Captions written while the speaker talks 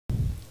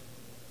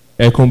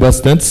É com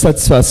bastante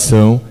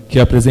satisfação que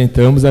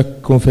apresentamos a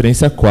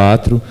Conferência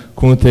 4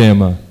 com o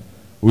tema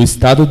O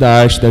Estado da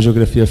Arte da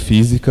Geografia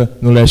Física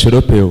no Leste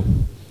Europeu.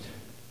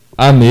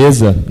 À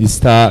mesa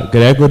está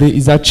Gregory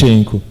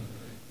Isachenko,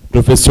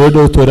 professor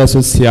doutor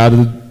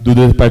associado do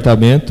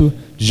Departamento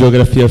de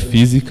Geografia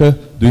Física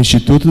do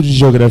Instituto de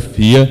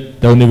Geografia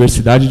da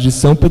Universidade de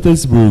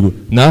Saint-Petersburg,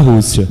 na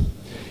Rússia.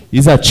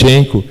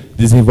 Isachenko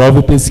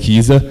desenvolve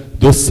pesquisa,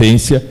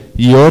 docência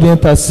e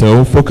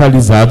orientação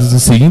focalizados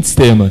nos seguintes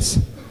temas: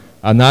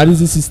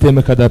 análise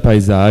sistêmica da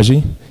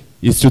paisagem,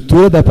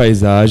 estrutura da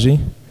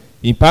paisagem,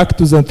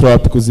 impactos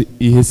antrópicos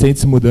e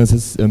recentes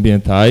mudanças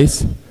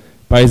ambientais,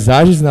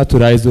 paisagens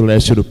naturais do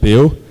leste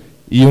europeu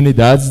e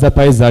unidades da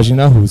paisagem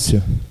na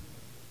Rússia.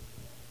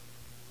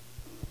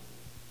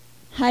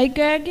 Hi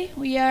Greg,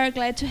 we are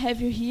glad to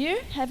have you here.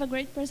 Have a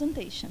great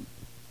presentation.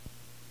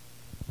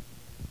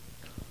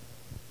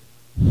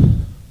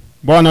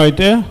 Boa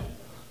noite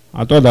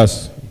a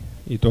todas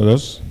e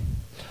todos.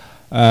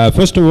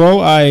 First of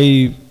all,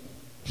 I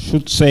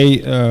should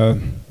say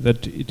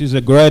that it is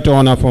a great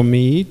honor for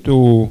me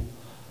to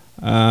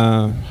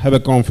have a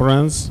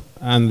conference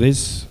and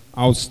this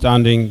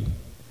outstanding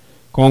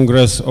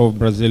Congress of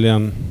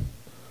Brazilian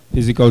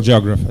Physical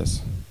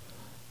Geographers.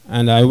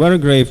 And I'm very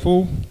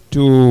grateful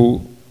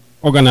to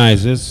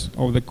organizers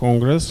of the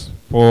Congress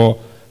for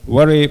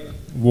very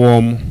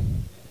warm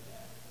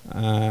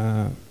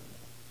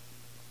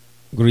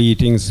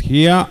greetings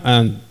here,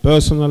 and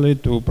personally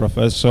to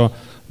Professor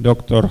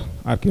Dr.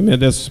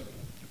 Archimedes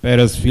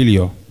Perez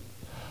Filho.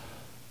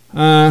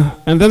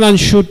 And then I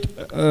should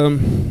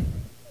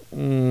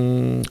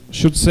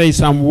say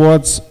some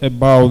words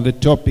about the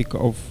topic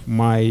of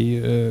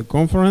my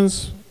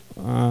conference.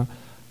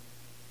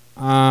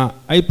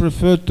 I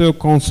prefer to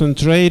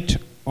concentrate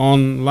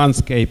on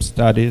landscape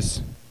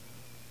studies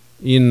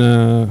in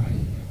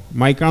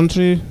my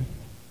country,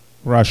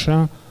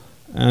 Russia,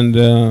 and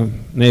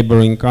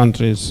neighboring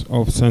countries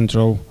of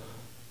Central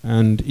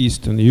and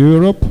Eastern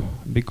Europe,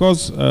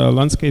 because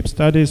landscape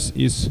studies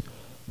is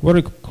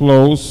very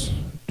close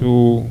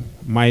to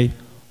my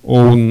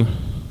own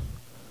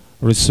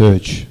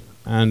research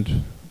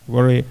and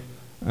very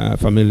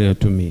familiar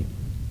to me.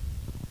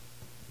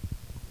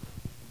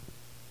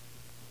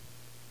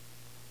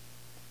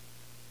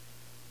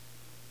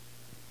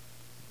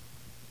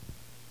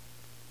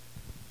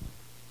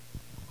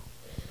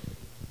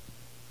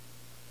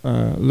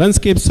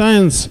 Landscape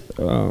science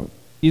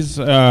is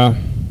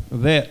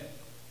the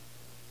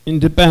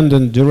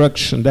independent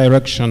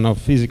direction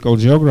of physical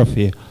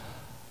geography,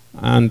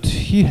 and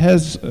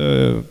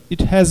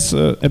it has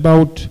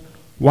about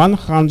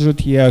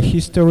 100-year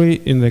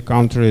history in the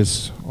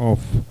countries of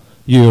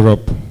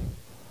Europe,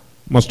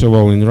 most of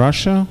all in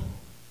Russia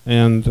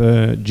and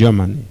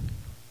Germany.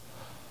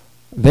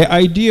 The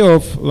idea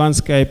of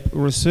landscape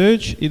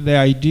research is the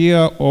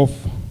idea of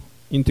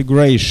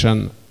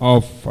integration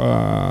of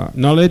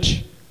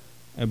knowledge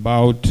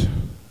about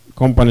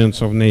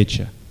components of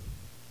nature.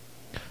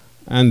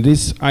 And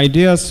these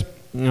ideas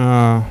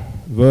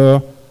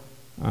were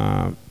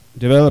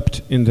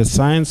developed in the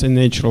science and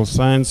natural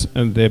science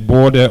at the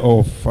border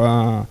of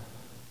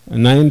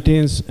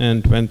 19th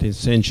and 20th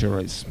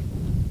centuries.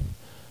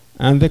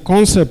 And the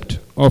concept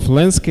of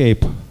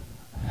landscape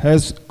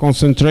has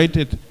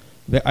concentrated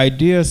the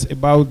ideas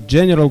about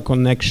general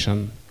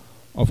connection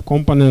of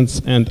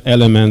components and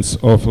elements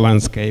of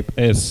landscape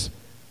as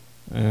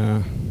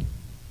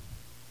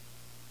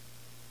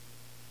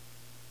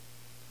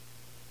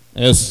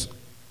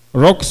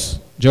rocks,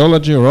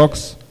 geology,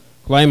 rocks,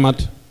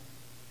 climate,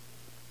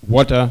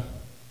 water,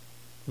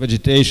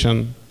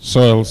 vegetation,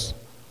 soils,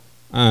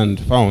 and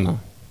fauna.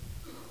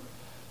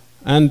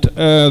 And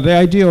the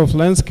idea of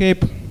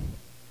landscape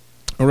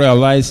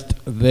realized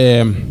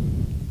the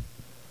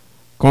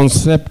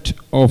concept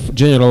of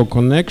general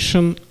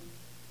connection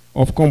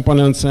of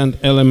components and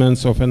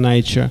elements of a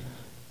nature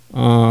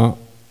on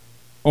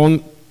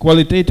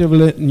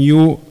qualitatively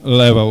new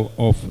level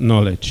of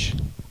knowledge.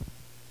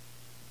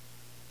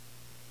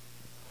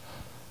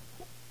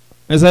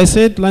 As I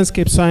said,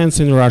 landscape science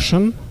in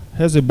Russian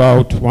has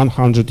about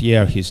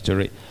 100-year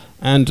history,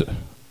 and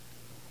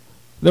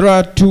there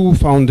are two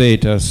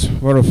foundators,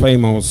 very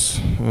famous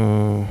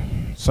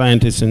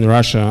scientists in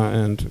Russia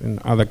and in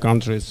other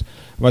countries,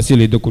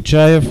 Vasily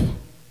Dokuchaev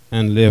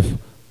and Lev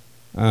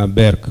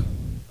Berg.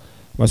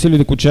 Vasily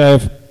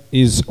Dokuchaev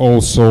is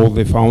also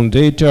the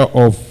founder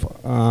of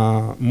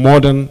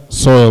modern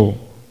soil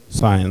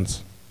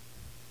science.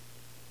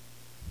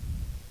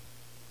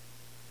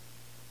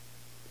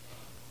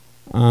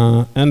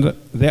 And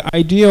the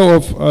idea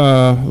of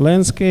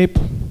landscape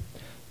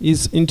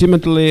is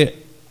intimately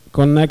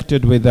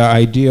connected with the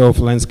idea of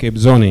landscape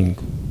zoning.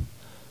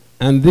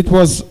 And it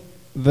was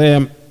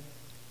the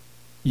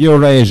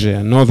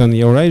Eurasia, northern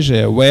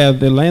Eurasia, where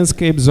the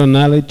landscape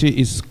zonality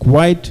is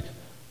quite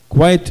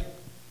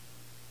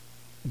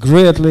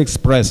greatly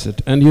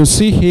expressed. And you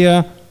see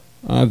here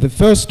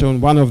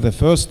one of the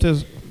first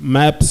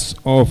maps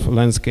of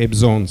landscape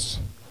zones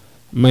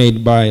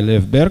made by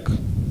Lev Berg.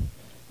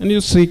 And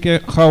you see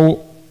how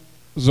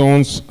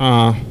zones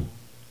are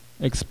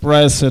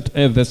expressed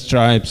as the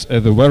stripes,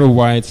 as the very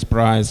wide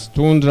stripes,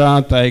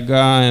 tundra,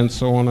 taiga, and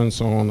so on and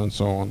so on and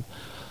so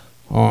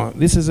on.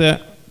 This is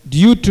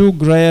due to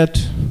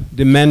great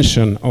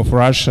dimension of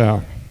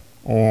Russia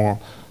or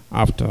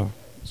after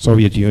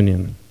Soviet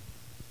Union.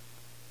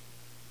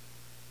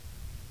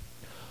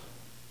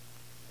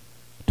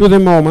 To the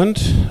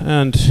moment,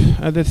 and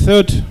at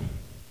the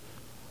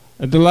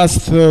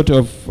last third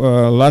of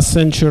last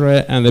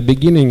century and the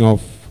beginning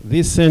of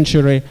this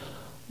century,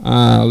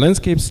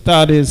 landscape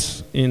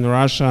studies in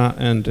Russia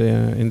and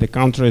in the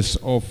countries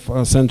of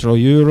Central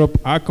Europe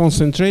are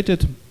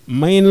concentrated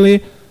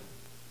mainly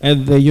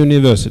at the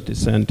university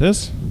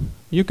centers.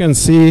 You can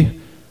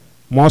see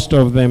most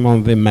of them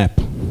on the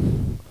map.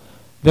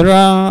 There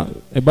are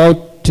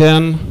about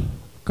 10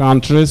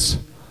 countries.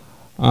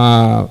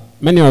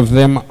 Many of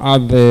them are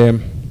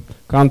the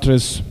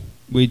countries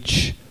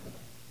which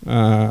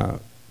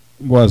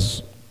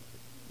was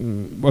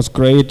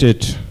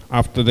created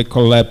after the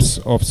collapse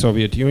of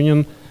Soviet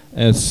Union,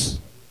 as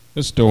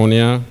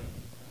Estonia,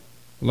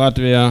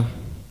 Latvia,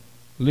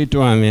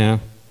 Lithuania,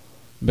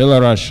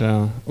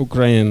 Belarus,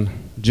 Ukraine,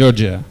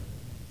 Georgia,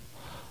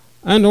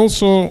 and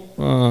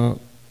also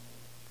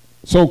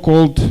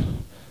so-called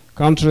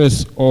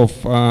countries of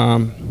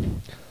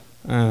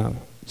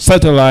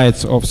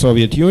satellites of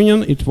Soviet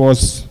Union. It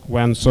was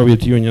when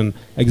Soviet Union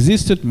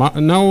existed.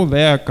 Now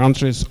they are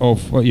countries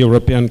of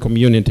European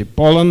Community: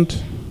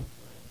 Poland,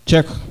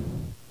 Czech,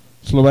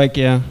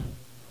 Slovakia,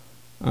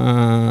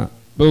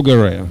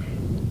 Bulgaria.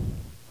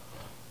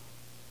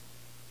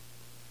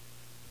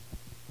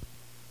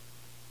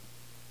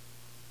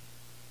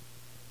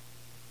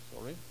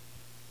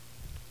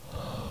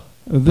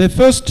 The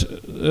first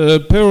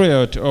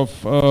period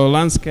of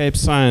landscape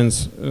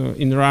science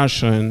in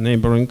Russia and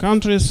neighboring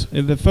countries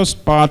is the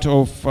first part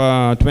of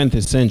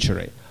 20th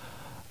century.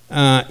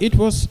 It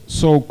was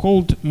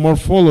so-called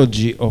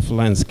morphology of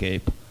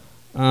landscape.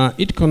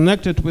 It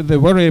connected with a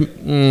very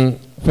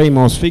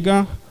famous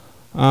figure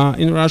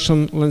in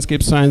Russian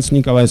landscape science,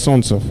 Nikolai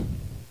Solntsev.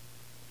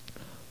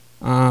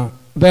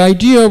 The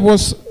idea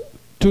was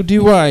to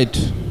divide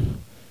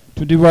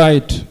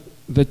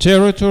the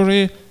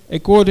territory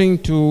according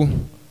to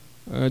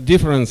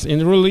difference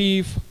in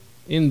relief,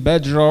 in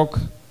bedrock,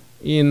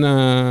 in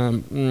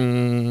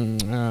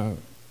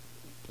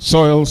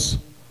soils,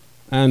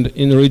 and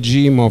in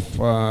regime of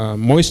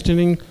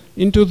moistening,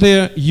 into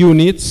their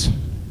units,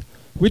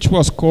 which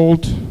was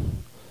called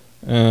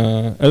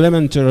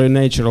elementary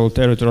natural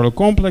territorial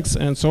complex,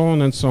 and so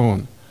on and so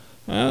on.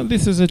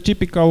 This is a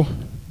typical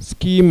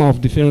scheme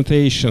of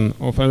differentiation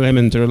of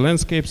elementary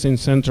landscapes in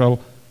central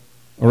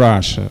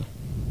Russia.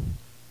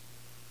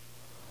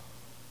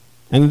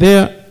 And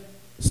their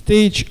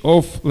stage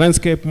of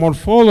landscape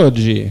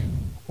morphology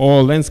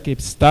or landscape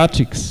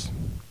statics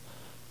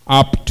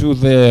up to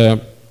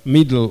the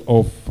middle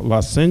of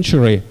last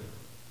century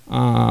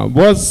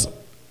was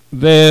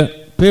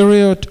the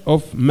period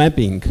of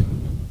mapping.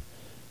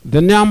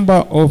 The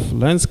number of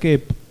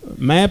landscape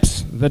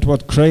maps that were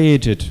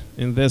created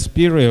in this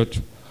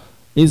period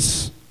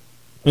is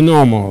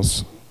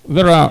enormous.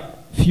 There are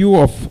few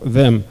of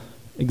them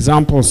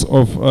examples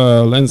of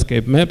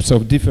landscape maps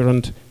of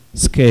different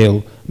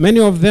scale.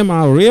 Many of them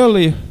are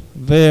really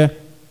the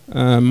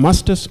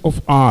masters of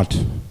art,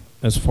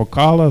 as for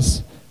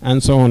colors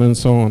and so on and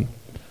so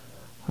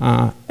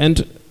on.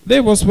 And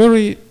there was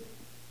very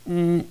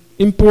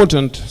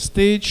important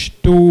stage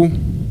to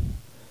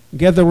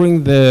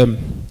gathering the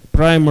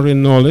primary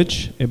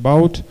knowledge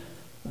about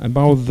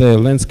the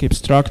landscape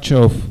structure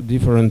of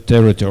different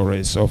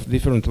territories, of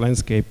different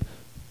landscape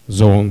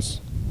zones.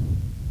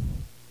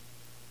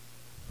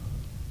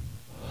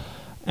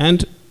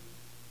 And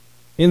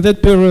in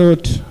that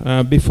period,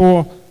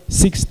 before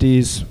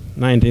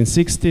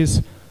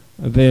 1960s,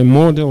 the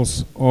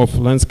models of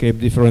landscape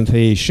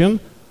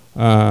differentiation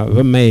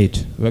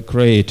were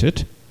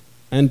created,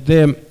 and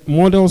the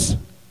models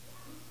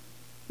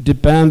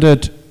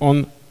depended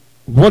on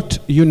what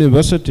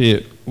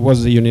university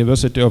was the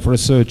university of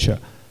researcher.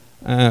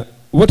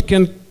 What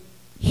can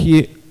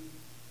he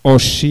or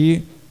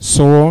she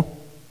saw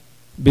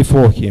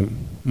before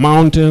him?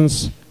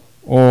 Mountains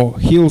or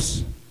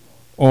hills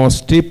or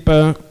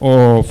steppe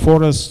or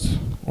forest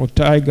or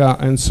taiga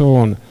and so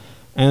on.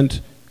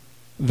 And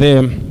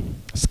the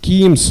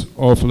schemes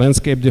of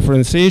landscape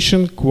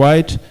differentiation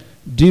quite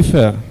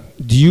differ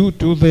due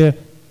to the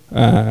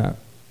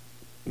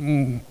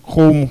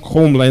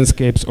home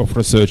landscapes of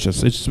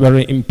researchers. It's a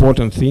very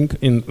important thing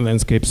in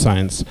landscape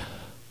science.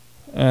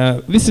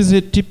 This is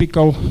a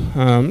typical,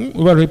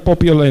 very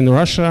popular in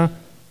Russia,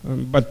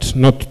 but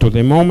not to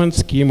the moment,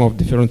 scheme of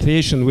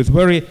differentiation with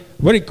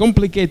very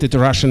complicated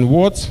Russian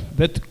words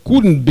that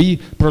couldn't be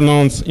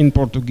pronounced in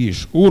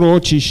Portuguese.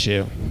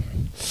 Урочище.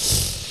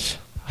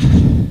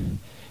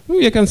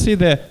 You can see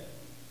the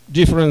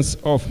difference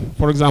of,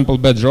 for example,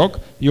 bedrock,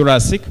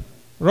 Jurassic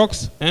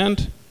rocks,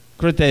 and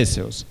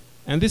Cretaceous.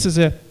 And this is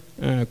a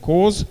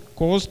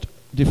caused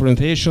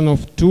differentiation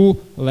of two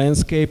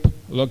landscape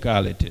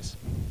localities.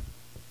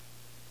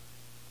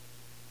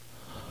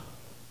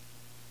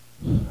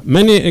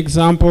 many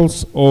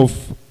examples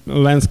of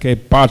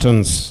landscape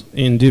patterns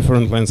in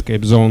different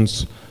landscape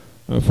zones.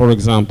 For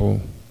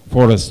example,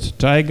 forest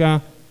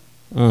taiga,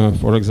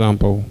 for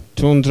example,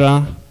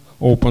 tundra,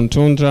 open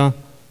tundra,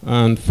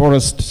 and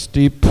forest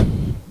steppe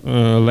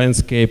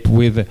landscape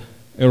with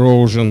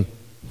erosion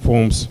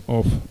forms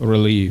of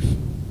relief.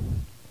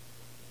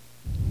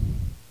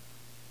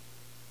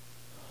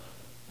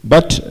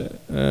 But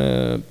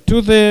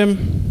to the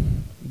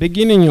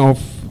beginning of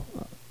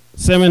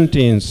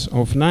 17th,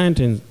 of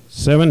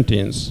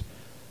 1917th,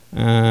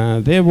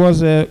 there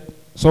was a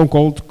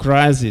so-called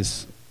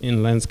crisis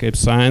in landscape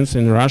science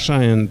in Russia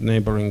and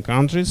neighboring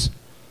countries,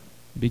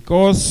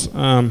 because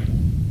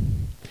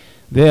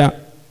their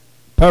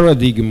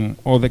paradigm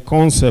or the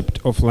concept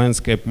of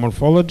landscape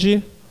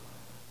morphology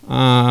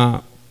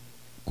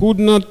could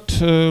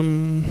not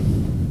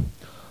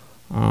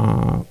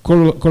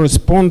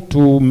correspond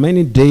to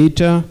many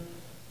data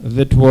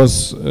that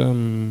was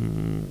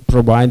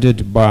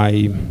provided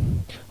by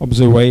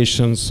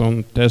observations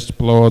on test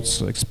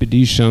plots,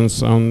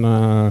 expeditions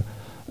on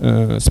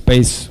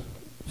space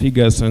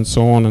figures, and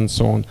so on and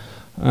so on.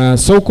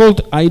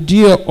 So-called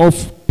idea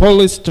of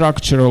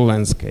polystructural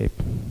landscape,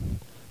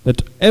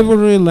 that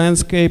every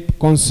landscape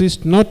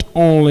consists not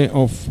only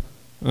of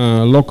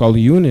local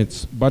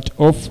units, but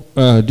of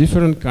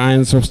different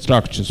kinds of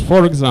structures.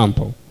 For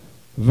example,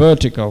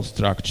 vertical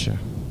structure,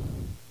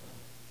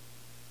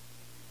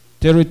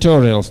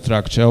 territorial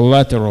structure,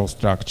 lateral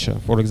structure,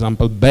 for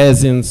example,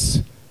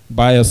 basins,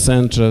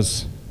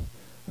 biocenters,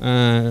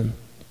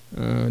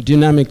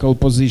 dynamical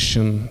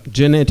position,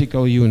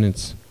 genetical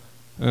units,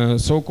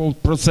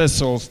 so-called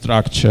processual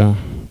structure,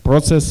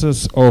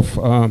 processes of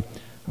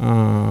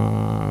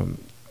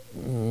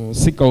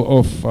cycle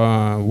of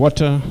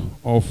water,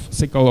 of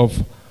cycle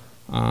of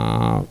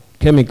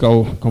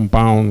chemical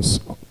compounds,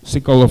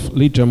 cycle of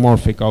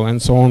lithomorphical,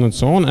 and so on and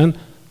so on, and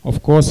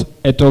of course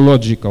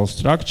ethological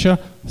structure,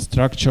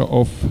 structure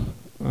of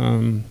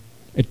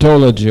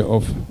ethology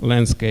of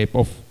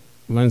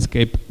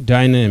landscape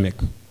dynamic.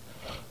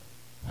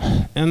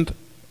 And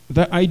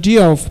the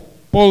idea of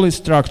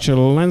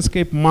polystructural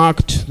landscape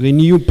marked the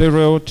new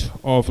period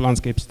of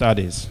landscape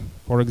studies.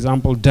 For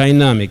example,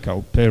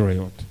 dynamical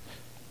period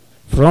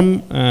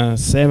from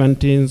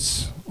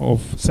 70s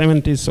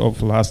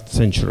of last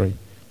century.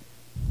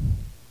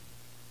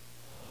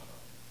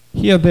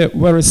 Here,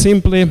 very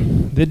simply,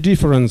 the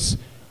difference,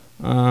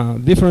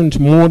 different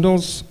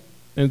models,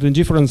 and the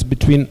difference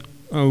between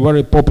a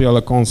very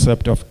popular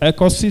concept of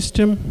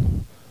ecosystem,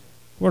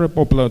 very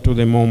popular to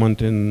the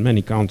moment in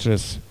many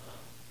countries,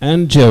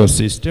 and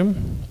geosystem,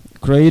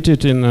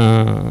 created in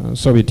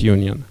Soviet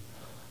Union.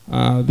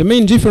 The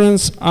main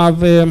difference are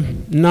the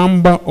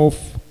number of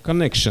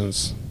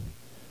connections.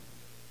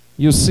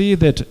 You see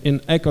that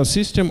in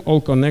ecosystem,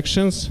 all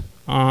connections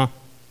are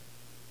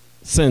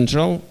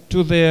central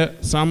to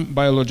some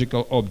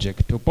biological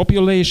object, to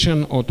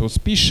population or to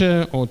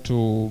species or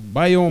to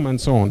biome and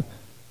so on.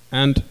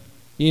 And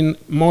in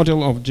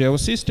model of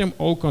geosystem,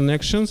 all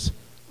connections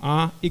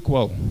are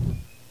equal.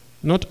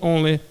 Not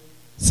only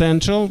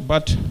central,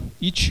 but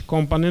each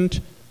component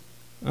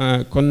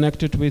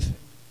connected with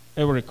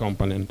every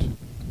component.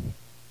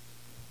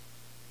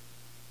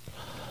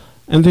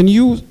 And the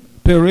new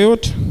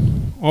period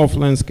of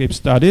landscape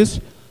studies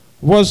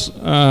was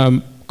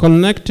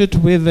connected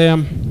with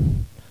the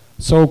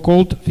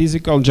so-called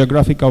physical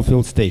geographical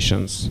field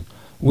stations,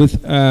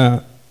 with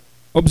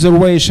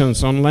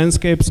observations on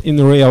landscapes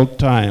in real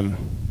time.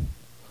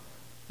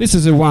 This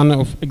is one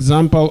of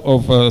example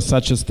of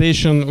such a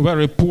station,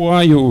 very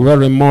poor,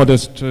 very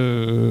modest.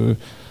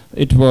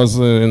 It was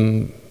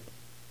in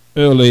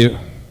early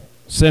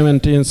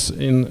 17th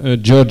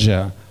in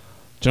Georgia,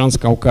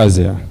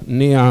 Transcaucasia,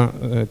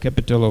 near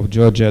capital of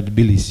Georgia,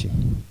 Tbilisi.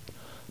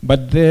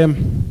 But the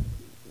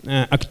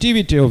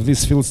activity of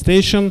this field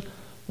station,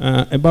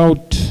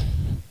 about,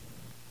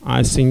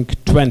 I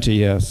think, 20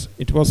 years,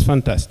 it was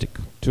fantastic.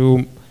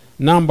 To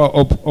number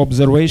of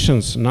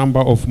observations, number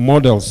of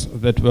models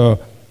that were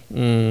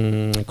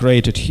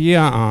created here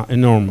are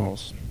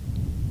enormous.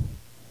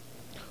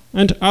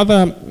 And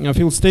other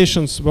field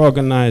stations were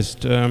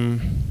organized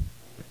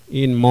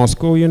in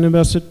Moscow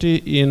University,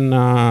 in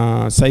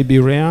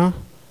Siberia,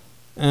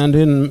 and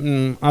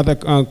in other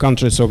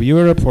countries of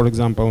Europe, for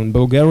example, in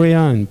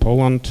Bulgaria, in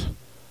Poland,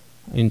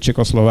 in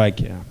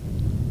Czechoslovakia.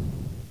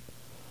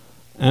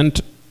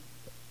 And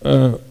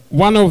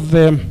one of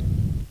the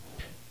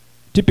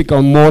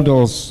typical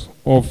models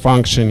of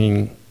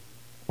functioning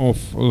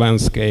of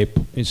landscape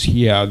is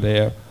here,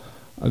 the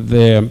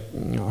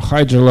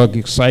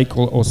hydrologic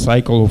cycle or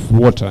cycle of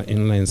water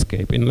in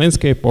landscape. In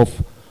landscape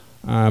of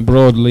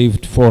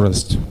broad-leaved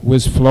forest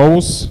with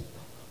flows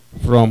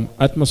from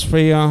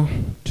atmosphere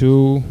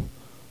to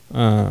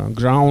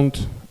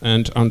ground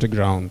and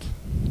underground.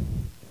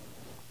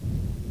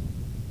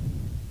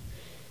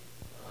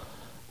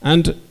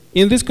 And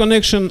in this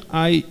connection,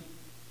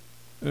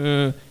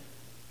 it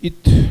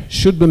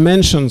should be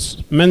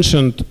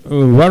mentioned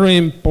a very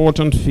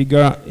important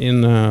figure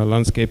in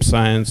landscape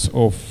science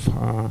of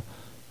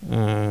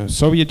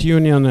Soviet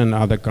Union and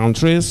other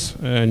countries.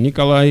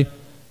 Nikolai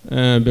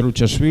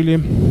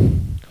Beruchashvili,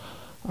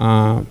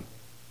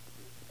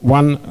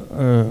 one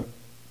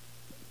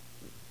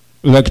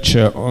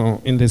lecture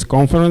in this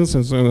conference,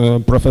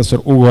 Professor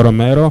Hugo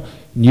Romero,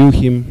 knew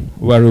him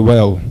very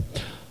well.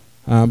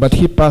 But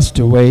he passed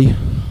away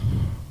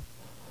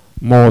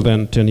more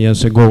than 10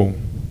 years ago.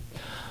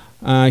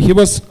 He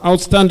was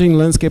outstanding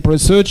landscape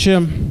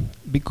researcher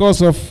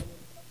because of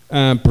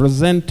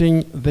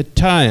presenting the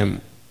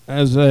time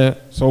as a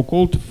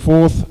so-called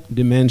fourth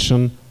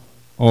dimension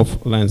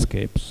of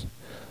landscapes.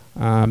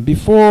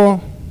 Before,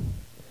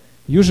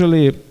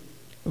 usually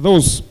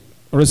those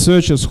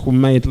researchers who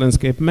made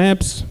landscape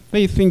maps,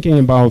 they thinking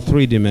about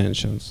 3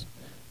 dimensions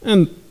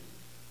and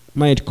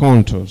made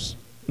contours,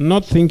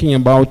 not thinking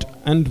about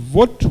and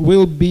what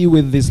will be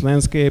with this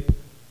landscape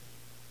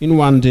in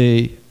one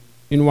day,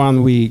 in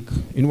 1 week,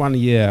 in 1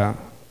 year,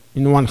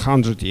 in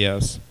 100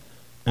 years.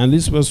 And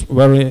this was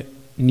very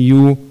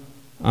new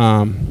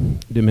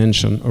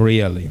dimension,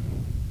 really.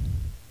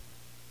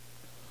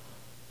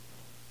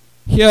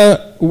 Here,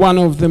 one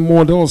of the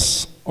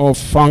models of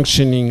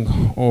functioning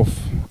of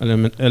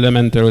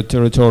elementary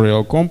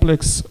territorial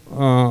complex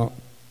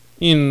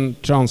in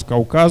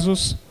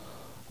Transcaucasus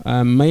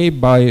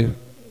made by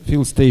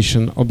field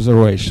station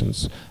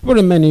observations.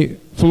 Very many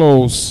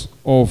flows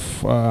of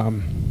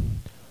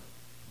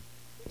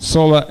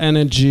solar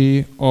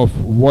energy,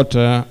 of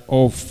water,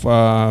 of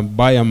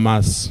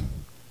biomass,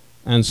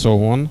 and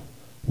so on,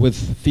 with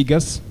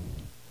figures.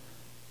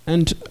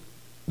 And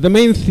the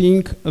main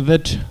thing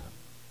that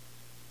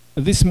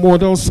these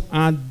models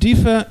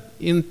differ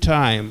in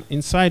time,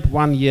 inside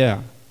 1 year,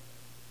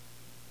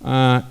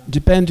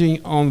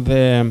 depending on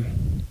the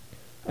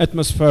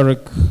atmospheric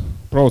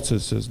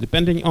processes,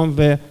 depending on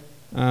the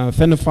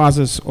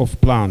phenophases of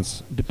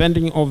plants,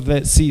 depending on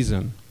the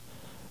season.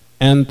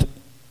 And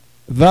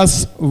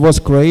thus was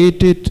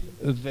created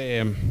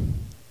the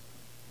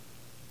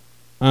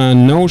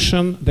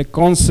notion, the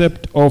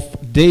concept of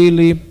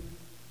daily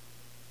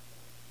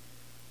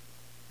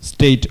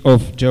state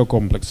of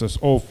geocomplexes,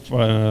 of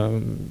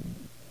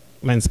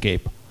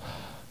landscape.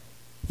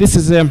 This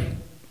is a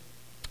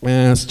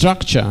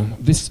structure,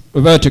 this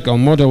vertical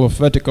model of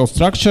vertical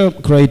structure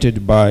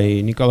created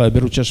by Nikolai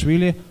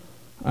Beruchashvili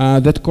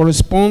that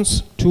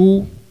corresponds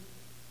to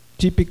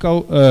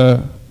typical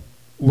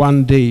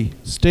 1 day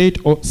state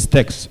or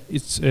stacks.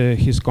 It's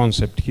his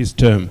concept, his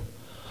term.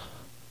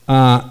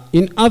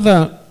 In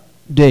other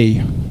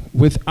day,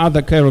 with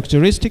other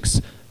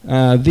characteristics,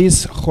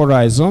 these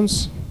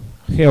horizons,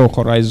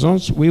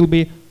 geohorizons, will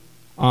be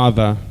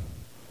other.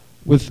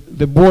 With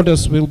the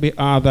borders will be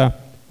other.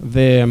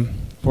 The,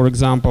 for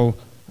example,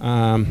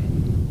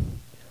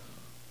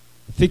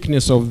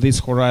 thickness of this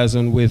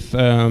horizon with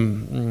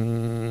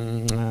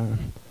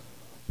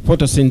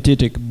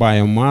photosynthetic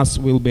biomass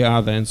will be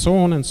other, and so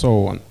on and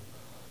so on.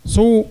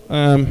 So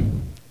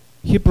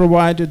he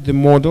provided the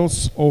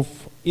models of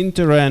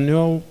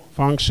interannual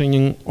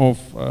functioning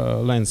of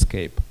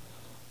landscape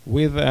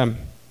with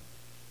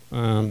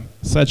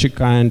such a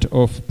kind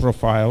of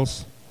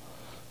profiles.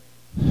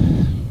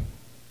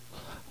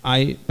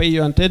 I pay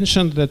your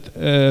attention that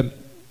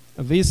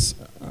this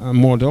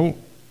model,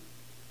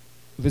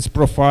 this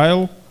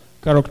profile,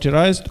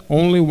 characterized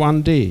only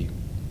 1 day.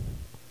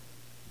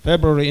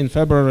 In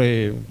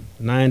February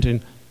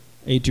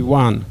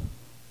 1981.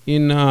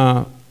 In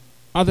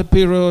other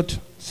period,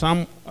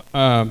 some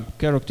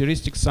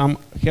characteristics, some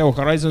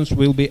geohorizons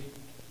will be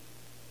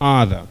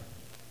other.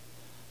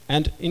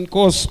 And in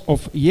course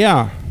of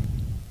year,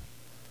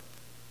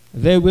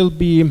 there will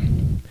be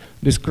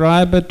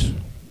described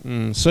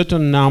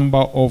certain number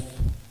of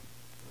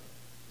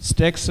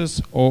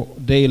stexes or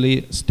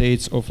daily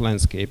states of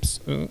landscapes.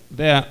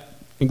 They are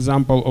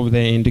example of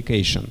their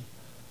indication.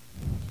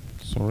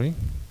 Sorry.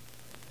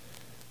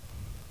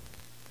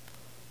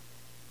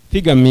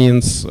 Figure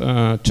means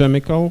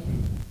termical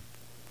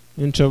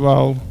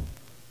interval.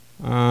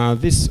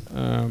 This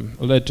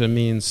letter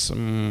means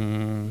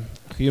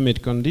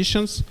humid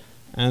conditions,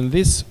 and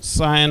this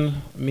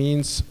sign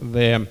means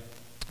the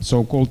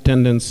so-called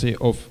tendency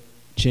of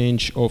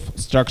change of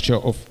structure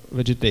of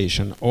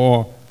vegetation,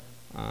 or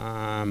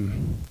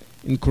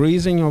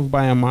increasing of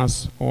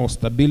biomass, or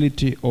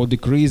stability, or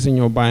decreasing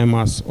of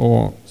biomass,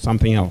 or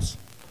something else.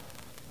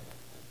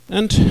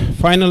 And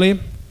finally,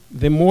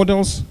 the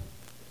models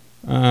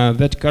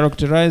that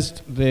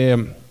characterized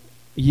the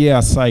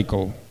year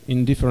cycle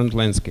in different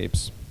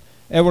landscapes.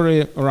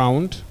 Every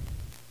round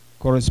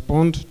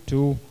correspond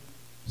to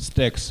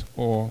stacks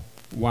or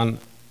 1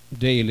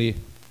 daily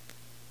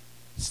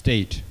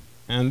state.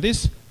 And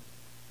this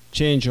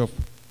change of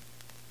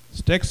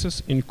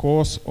stacks in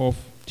course of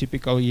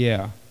typical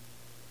year.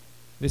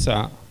 These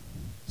are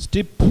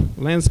steep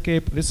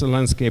landscape. This is a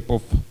landscape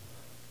of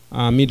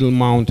middle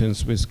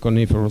mountains with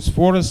coniferous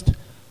forest.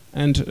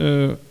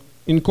 And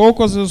in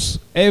Caucasus,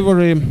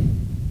 every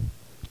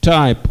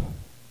type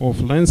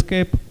of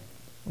landscape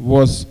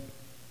was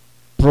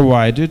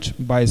provided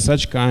by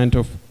such kind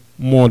of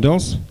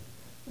models,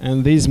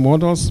 and these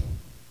models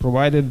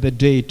provided the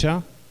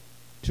data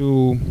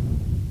to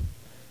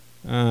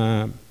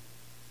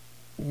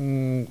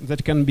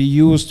that can be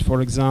used,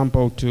 for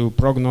example, to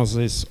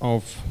prognosis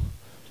of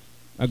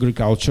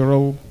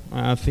agricultural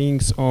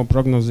things or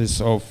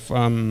prognosis of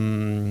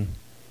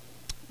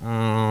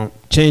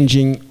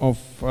changing of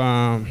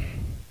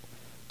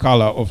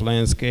color of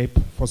landscape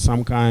for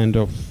some kind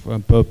of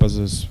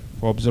purposes,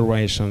 for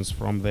observations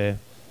from the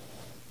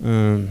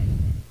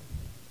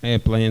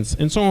airplanes,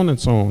 and so on and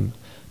so on.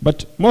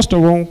 But most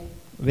of all,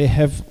 they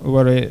have a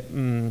very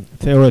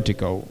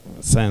theoretical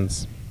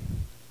sense.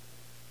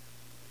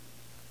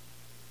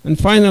 And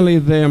finally,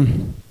 the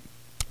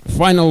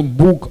final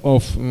book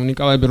of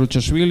Nikolai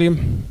Beruchashvili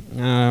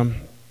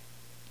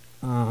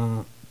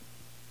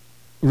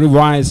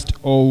revised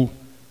all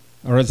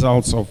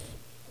results of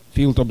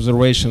field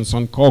observations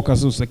on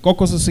Caucasus. The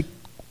Caucasus is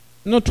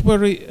not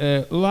very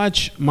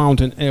large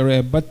mountain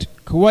area, but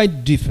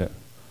quite differ,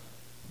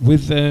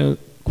 with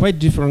quite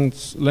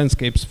different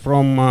landscapes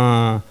from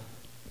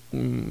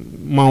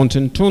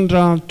mountain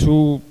tundra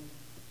to,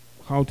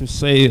 how to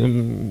say,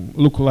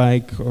 look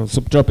like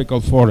subtropical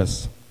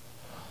forests.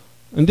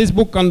 And this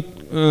book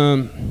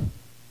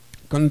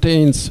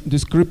contains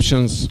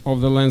descriptions of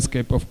the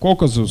landscape of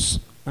Caucasus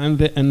and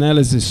the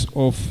analysis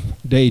of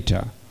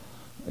data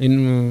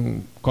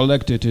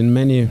collected in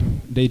many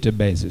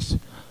databases.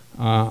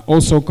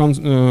 Also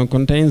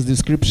contains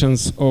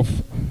descriptions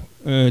of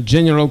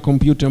general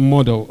computer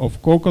model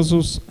of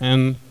Caucasus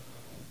and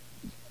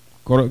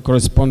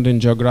corresponding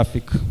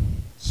geographic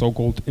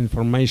so-called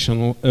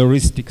informational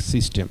heuristic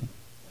system,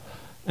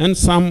 and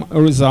some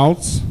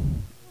results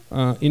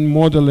in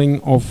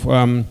modeling of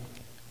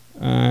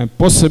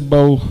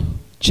possible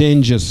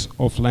changes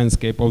of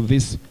landscape of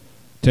this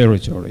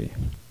territory.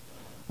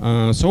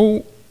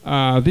 So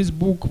this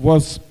book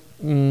was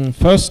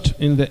first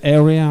in the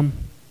area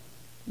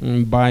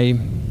by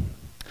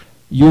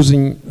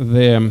using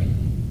the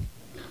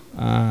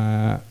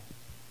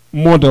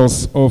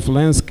models of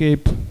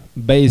landscape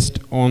based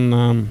on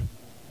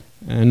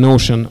a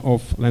notion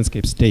of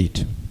landscape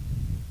state.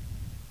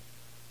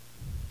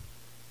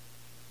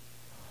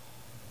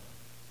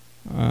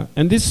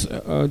 And this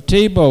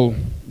table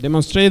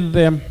demonstrates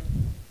the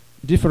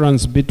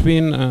difference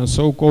between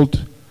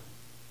so-called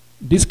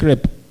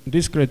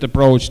discrete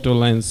approach to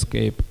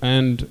landscape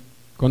and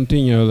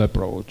continual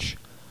approach.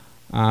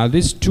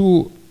 These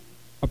two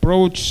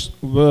approaches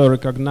were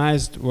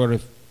recognized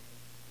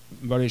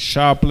very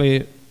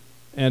sharply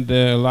at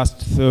the last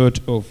third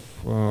of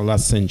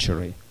last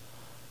century.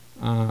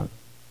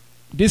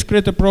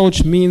 Discrete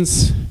approach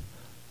means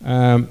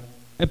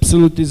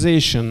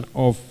absolutization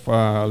of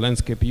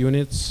landscape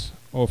units,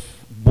 of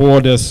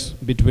borders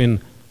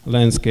between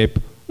landscape.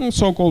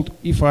 So-called,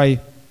 if I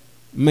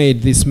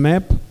made this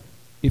map,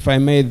 if I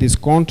made these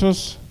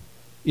contours,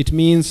 it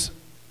means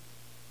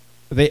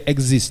they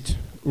exist,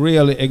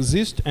 really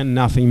exist, and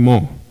nothing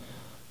more.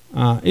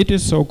 It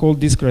is so-called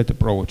discrete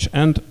approach.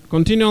 And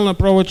continual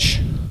approach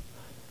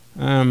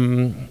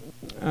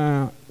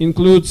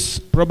includes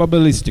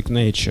probabilistic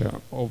nature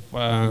of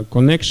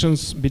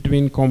connections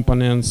between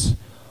components,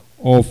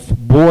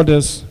 of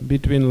borders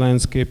between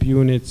landscape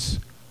units,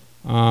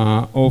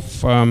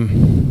 of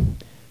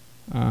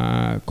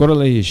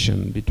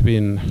correlation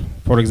between,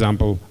 for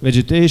example,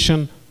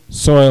 vegetation,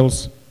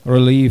 soils,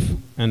 relief,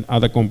 and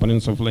other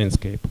components of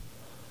landscape.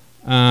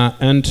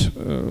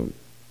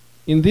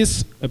 In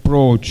this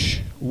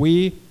approach,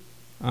 we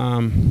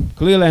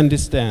clearly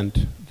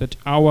understand that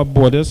our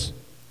borders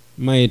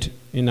made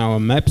in our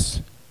maps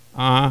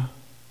are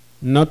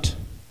not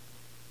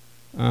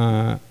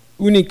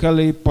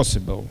unically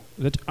possible,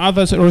 that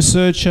other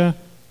researcher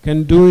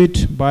can do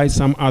it by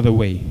some other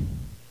way,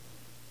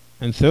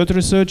 and third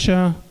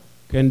researcher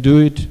can do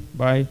it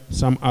by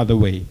some other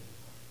way.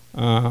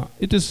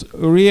 It is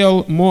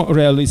a more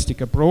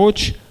realistic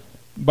approach,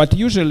 but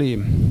usually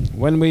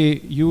when we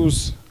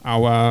use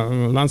our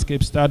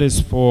landscape studies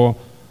for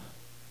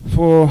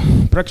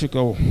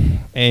practical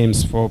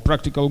aims, for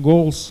practical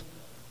goals,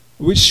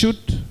 we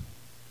should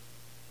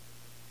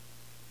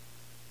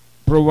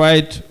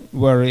provide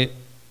very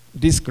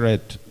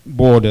discrete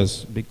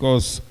borders,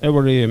 because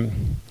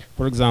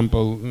for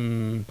example,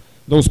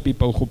 those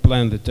people who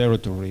plan the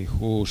territory,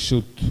 who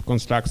should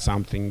construct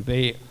something,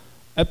 they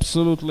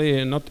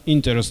absolutely not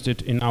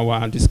interested in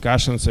our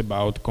discussions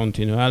about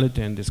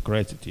continuality and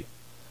discretity.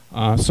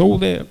 So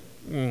the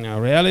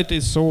reality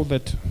is so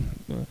that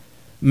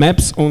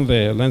maps on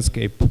the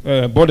landscape,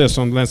 borders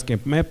on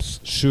landscape maps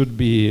should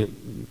be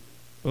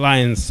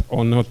lines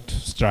or not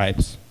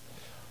stripes.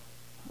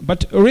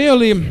 But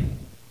really,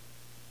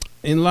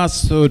 in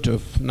last third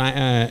of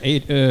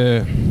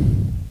 20th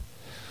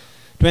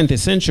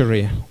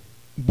century,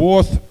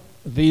 both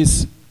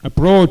these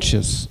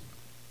approaches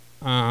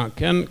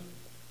can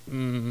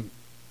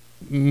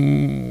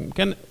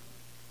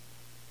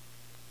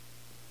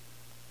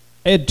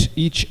add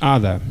each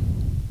other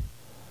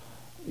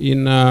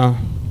in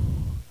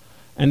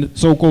and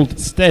so-called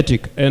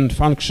static and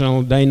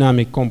functional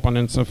dynamic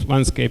components of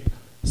landscape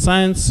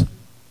science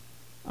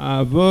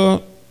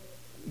were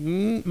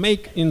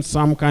make in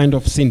some kind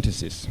of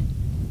synthesis.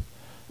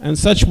 And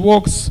such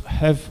works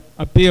have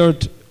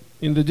appeared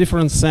in the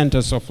different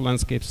centers of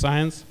landscape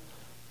science,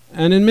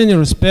 and in many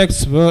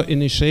respects were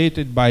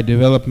initiated by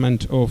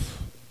development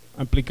of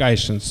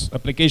applications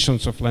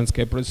of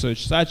landscape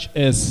research, such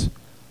as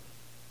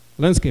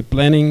landscape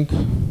planning,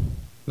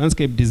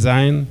 landscape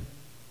design,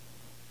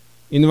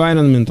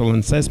 environmental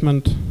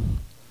assessment,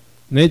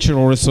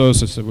 natural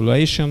resources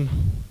evaluation,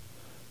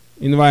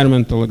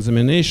 environmental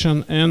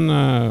examination, and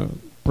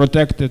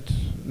protected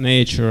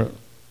nature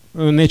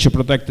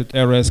protected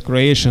areas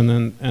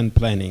creation and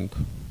planning.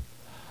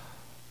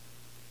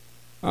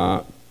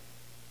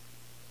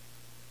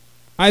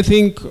 I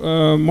think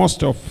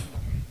most of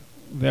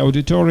the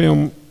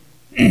auditorium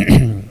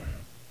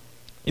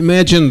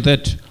imagine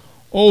that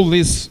all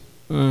these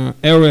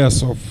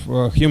areas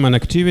of human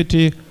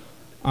activity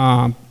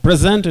are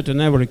presented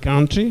in every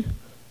country,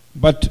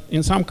 but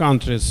in some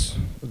countries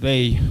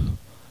they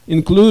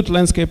include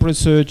landscape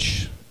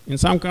research, in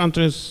some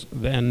countries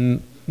they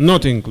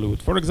not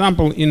include. For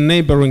example, in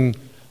neighboring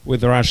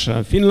with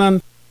Russia,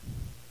 Finland,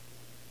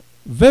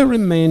 very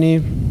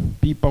many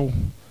people,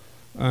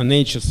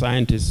 nature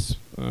scientists,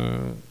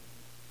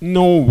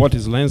 know what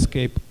is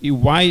landscape,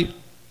 why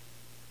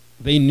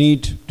they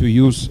need to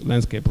use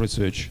landscape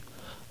research.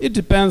 It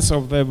depends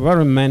on the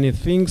very many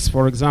things,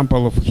 for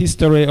example, of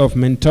history, of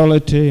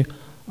mentality,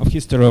 of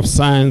history of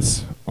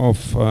science,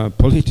 of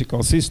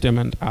political system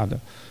and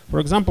other. For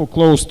example,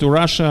 close to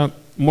Russia,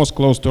 most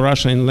close to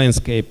Russia in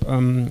landscape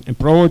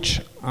approach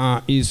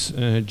is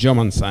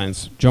German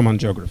science, German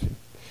geography.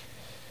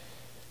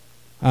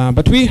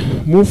 But we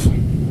move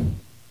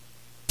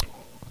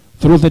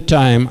through the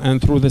time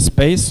and through the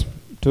space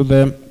to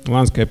the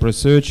landscape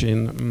research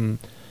in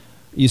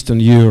Eastern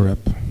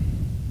Europe.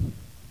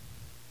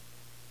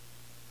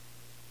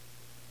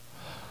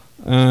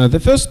 The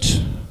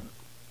first,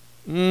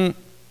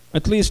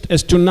 at least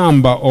as to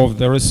number of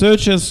the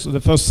researchers, the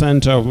first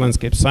center of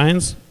landscape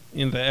science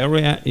in the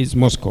area is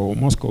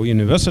Moscow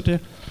University.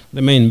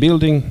 The main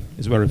building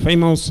is very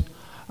famous.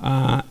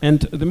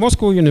 And the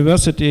Moscow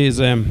University is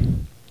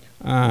an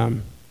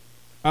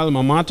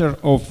alma mater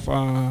of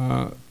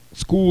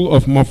School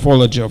of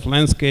Morphology of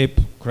Landscape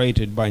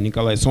created by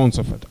Nikolai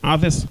Solntsov and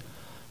others.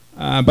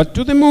 But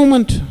to the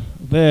moment,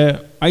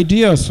 the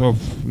ideas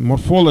of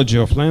morphology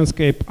of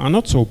landscape are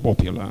not so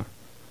popular.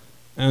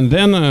 And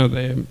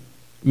then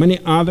many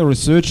other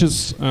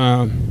researchers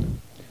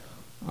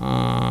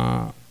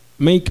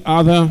make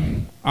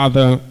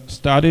other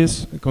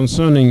studies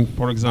concerning,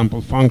 for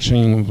example,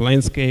 functioning of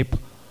landscape,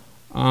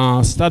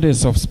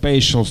 studies of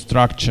spatial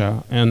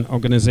structure and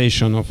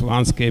organization of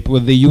landscape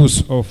with the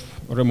use of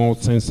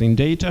remote sensing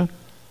data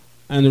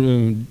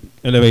and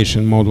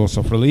elevation models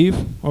of relief,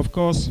 of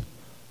course,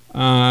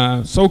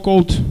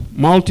 so-called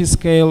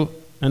multi-scale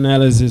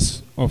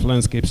analysis of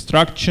landscape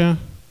structure,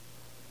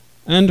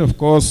 and of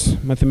course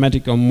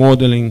mathematical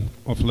modeling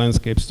of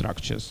landscape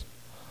structures.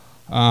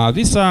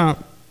 These are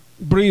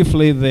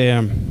briefly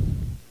the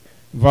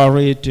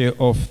variety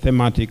of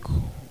thematic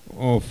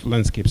of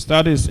landscape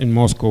studies in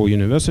Moscow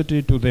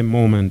University to the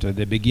moment at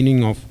the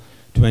beginning of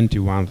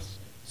 21st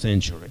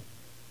century.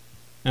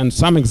 And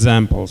some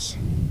examples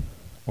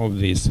of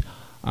this.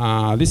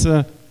 This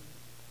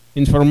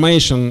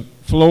information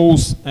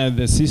flows at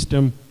the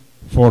system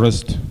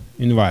forest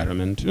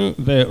environment,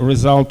 the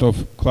result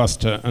of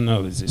cluster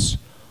analysis.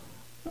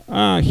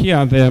 Here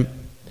are the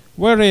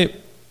very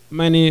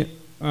many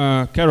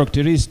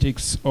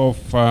characteristics of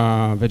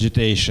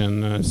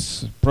vegetation,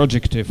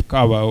 projective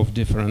cover of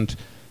different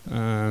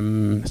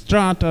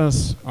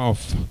stratas,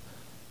 of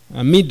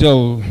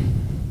middle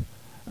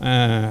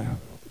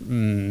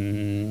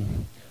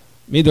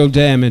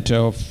diameter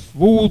of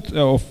wood,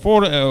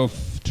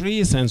 of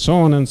trees, and so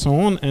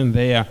on, and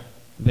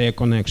their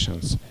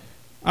connections.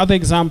 Other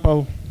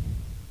example,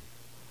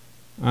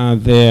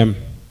 the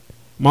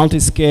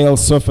multi-scale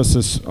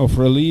surfaces of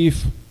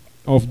relief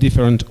of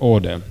different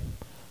order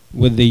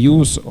with the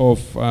use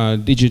of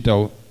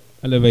digital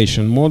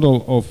elevation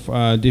model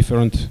of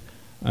different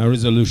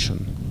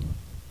resolution,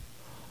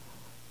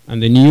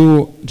 and the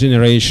new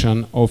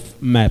generation of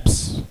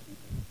maps.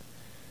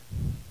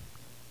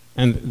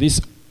 And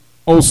this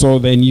also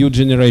the new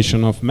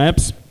generation of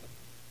maps,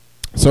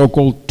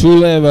 so-called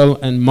two-level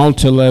and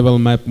multi-level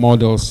map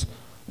models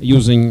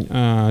using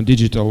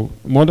digital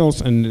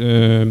models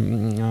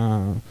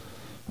and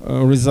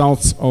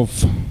results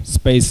of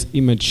space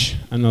image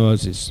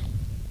analysis.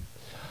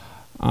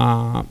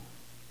 And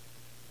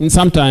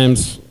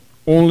sometimes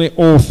only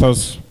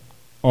authors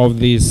of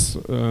these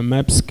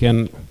maps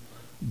can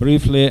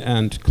briefly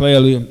and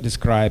clearly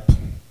describe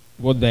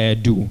what they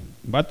do.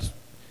 But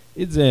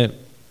it's a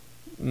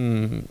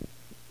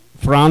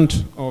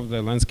front of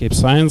the landscape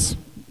science,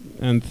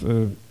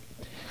 and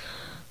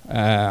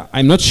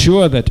I'm not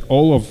sure that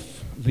all of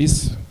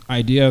these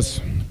ideas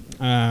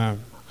have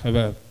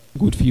a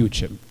good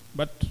future.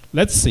 But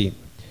let's see.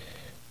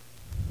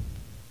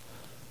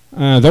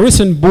 The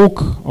recent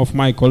book of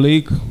my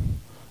colleague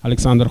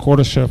Alexander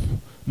Khoroshev,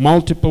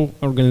 Multiple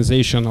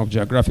Organization of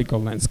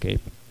Geographical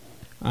Landscape.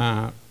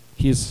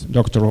 his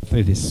doctoral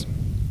thesis.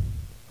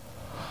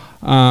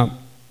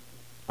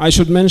 I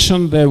should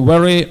mention the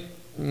very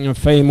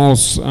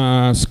famous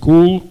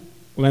school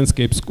of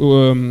landscape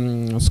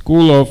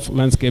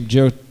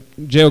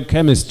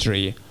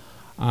geochemistry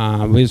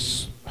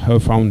with her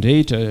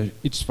founder,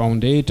 its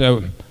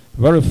founder,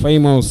 very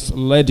famous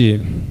lady,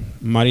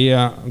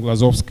 Maria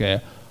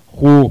Glazovskaya,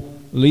 who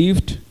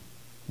lived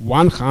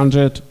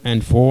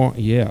 104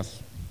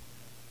 years.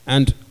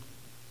 And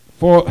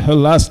for her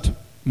last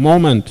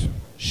moment,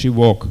 she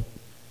walked.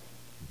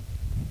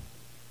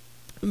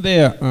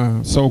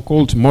 The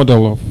so-called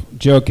model of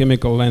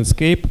geochemical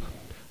landscape,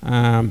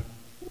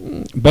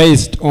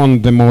 based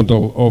on the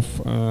model of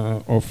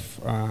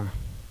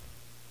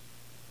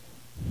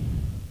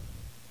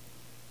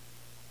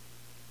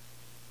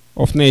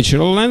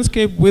natural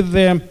landscape, with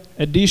the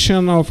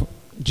addition of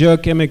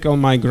geochemical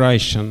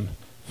migration,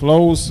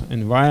 flows,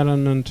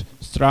 environment,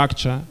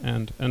 structure,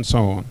 and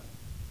so on.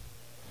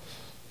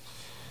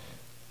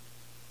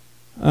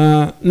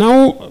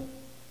 Now,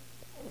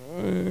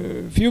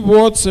 a few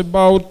words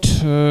about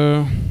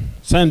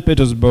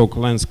Saint-Petersburg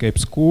Landscape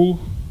School,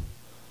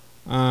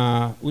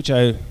 which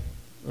I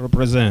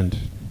represent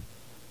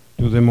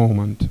to the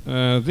moment.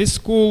 This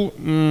school,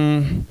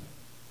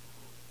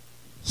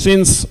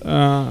 since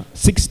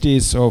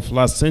 60s of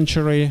last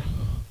century,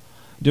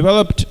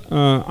 developed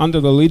under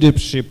the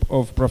leadership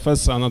of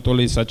Professor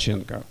Anatoly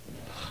Isachenko,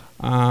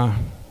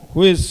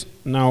 who is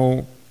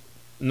now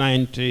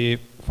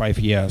 95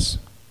 years.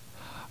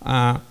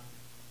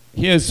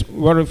 Here's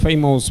very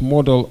famous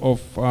model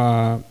of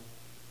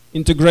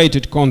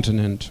integrated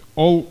continent.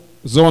 All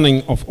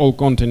zoning of all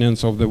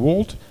continents of the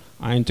world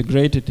are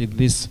integrated in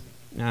this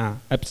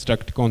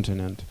abstract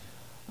continent.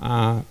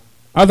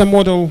 Other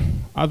model,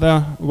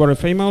 other very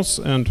famous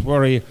and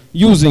very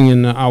using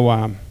in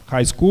our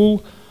high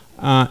school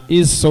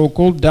is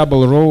so-called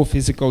double row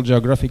physical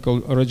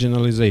geographical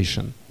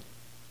regionalization.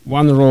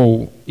 One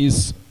row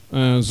is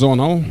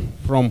zonal,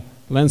 from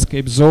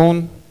landscape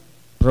zone,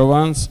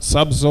 province,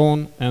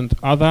 subzone, and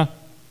other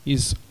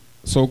is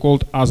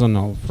so-called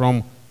azonal,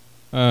 from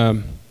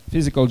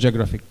physical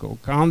geographical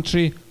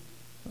country,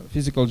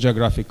 physical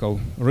geographical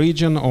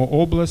region or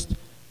oblast,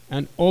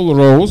 and all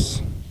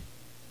rows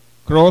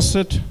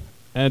crossed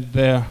at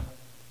the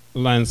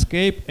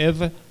landscape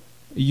as a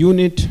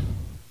unit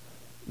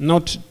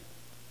not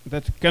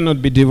that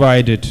cannot be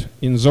divided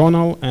in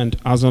zonal and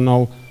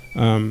azonal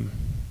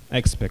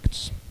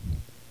aspects.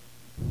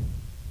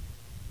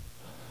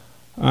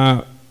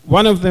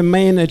 One of the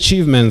main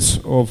achievements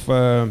of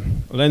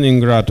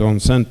Leningrad on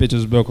St.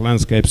 Petersburg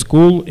Landscape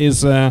School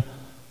is a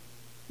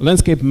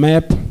landscape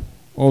map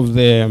of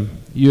the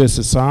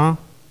USSR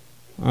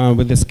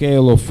with a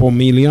scale of 4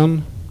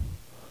 million,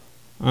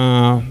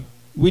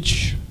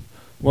 which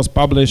was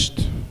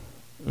published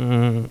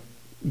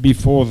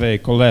before the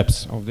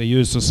collapse of the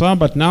USSR,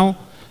 but now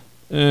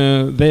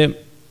in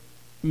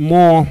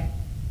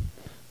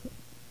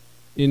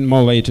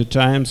more later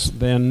times,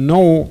 there are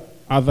no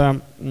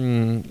other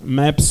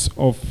maps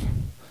of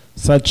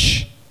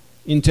such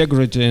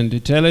integrity and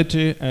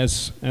detaility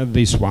as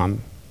this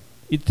one.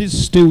 It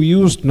is still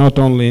used not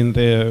only in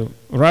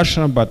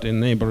Russia but in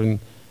neighboring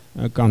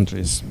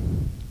countries.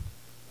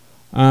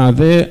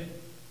 The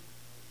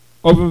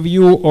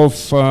overview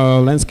of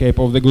landscape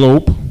of the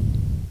globe,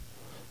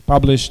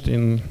 published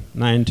in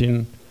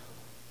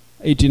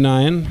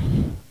 1989,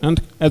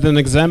 and as an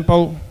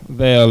example,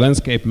 the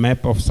landscape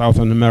map of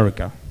Southern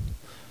America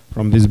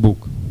from this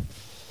book.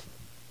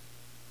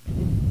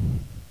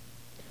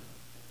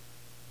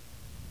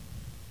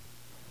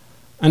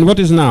 And what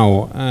is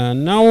now?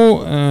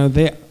 Now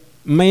the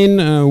main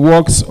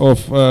works of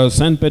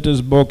St.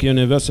 Petersburg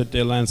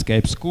University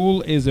Landscape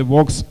School is the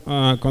works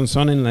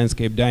concerning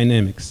landscape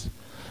dynamics,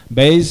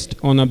 based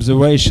on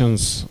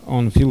observations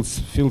on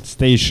field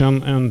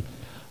station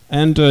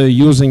and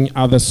using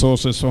other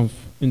sources of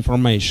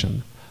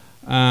information.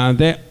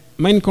 The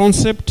main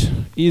concept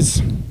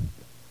is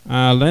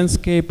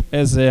landscape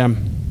as a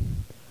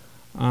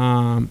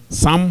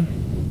sum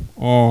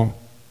or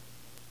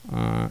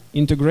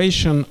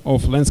integration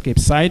of landscape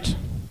site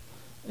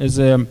as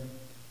a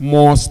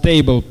more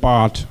stable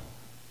part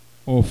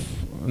of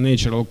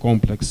natural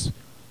complex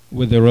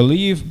with the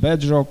relief,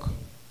 bedrock,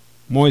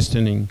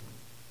 moistening,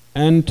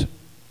 and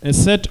a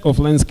set of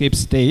landscape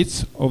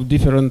states of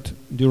different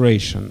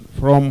duration,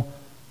 from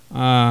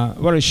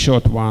very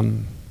short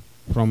one,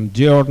 from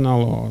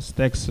diurnal or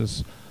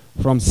stexus,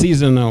 from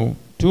seasonal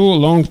to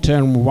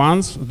long-term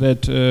ones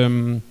that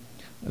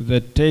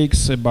that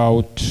takes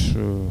about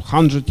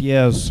 100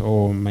 years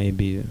or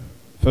maybe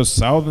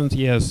first 1,000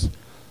 years.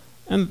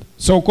 And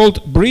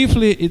so-called,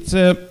 briefly, it's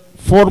a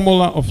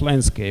formula of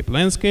landscape.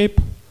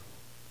 Landscape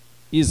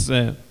is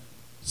a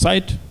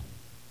site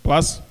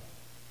plus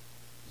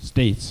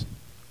states.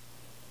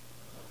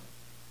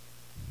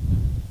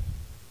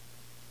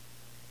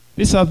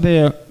 These are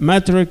the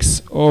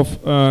metrics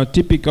of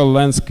typical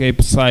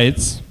landscape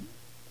sites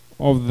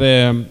of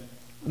the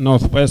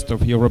northwest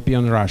of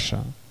European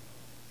Russia.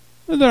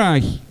 There are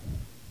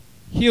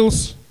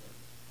hills,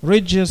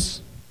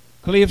 ridges,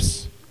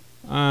 cliffs,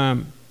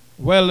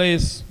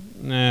 valleys,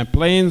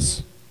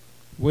 plains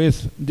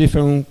with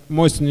different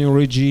moistening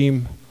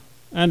regime,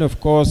 and of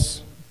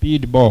course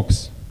peat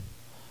bogs.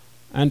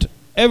 And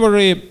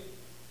every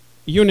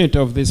unit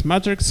of this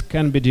matrix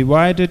can be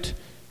divided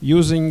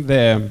using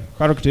the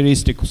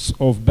characteristics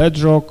of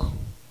bedrock,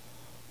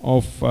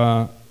 of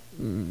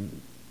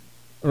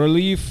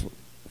relief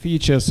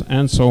features,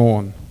 and so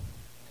on.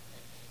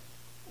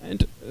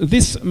 And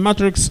this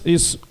matrix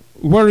is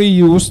very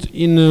used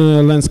in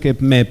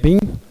landscape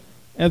mapping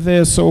as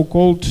a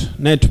so-called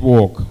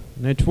network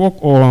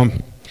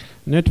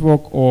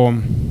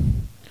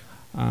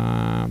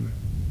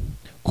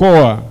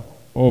core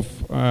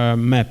of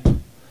map.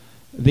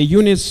 The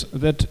units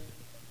that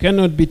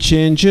cannot be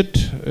changed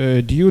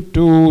due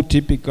to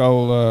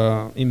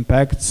typical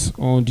impacts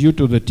or due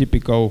to the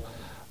typical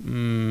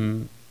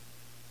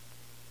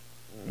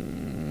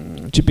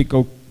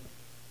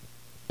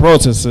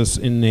processes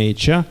in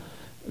nature.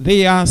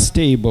 They are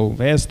stable.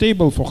 They are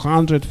stable for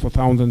 100, for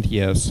 1,000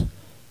 years.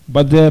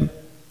 But the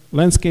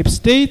landscape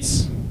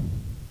states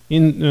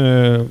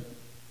in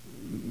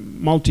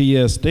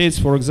multi-year states,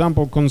 for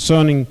example,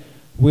 concerning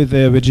with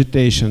the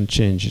vegetation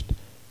changed,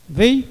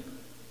 they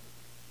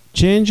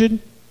changed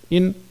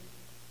in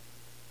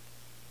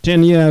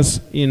 10 years,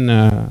 in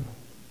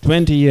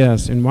 20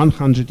 years, in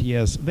 100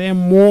 years. They are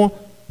more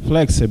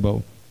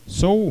flexible.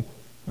 So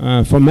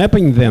for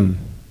mapping them,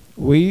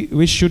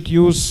 we should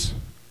use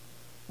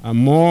a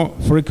more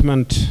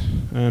frequent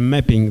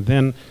mapping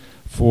than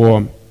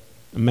for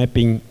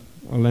mapping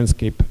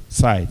landscape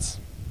sites.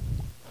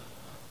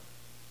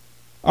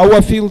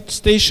 Our field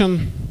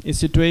station is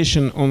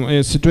situated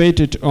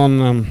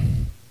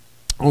on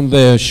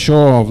the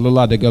shore of the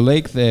Ladega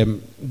Lake, the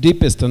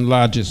deepest and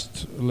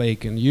largest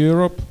lake in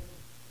Europe,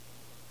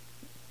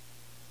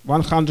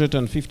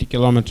 150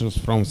 kilometers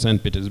from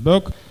St.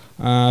 Petersburg.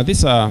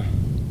 These are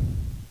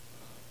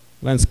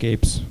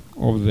landscapes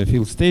of the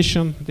field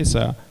station. These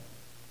are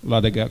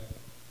Ladega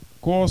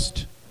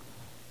coast.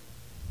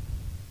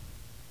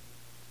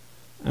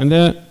 And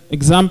the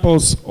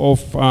examples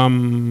of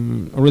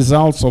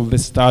results of the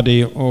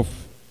study of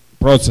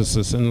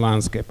processes in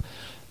landscape.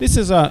 This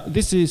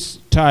is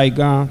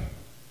taiga,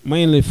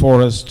 mainly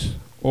forest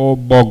or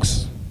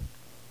bogs,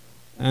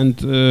 and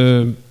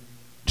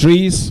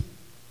trees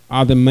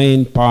are the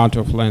main part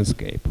of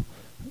landscape,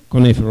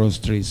 coniferous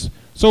trees.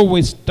 So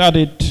we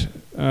studied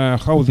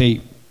how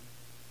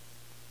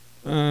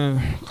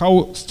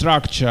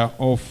structure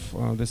of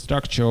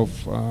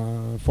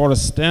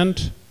forest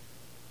stand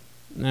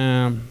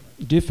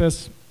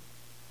differs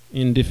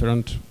in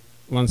different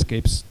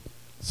landscape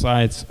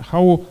sites,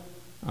 how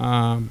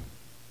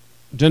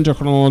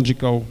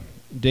dendrochronological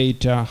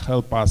data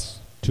help us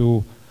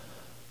to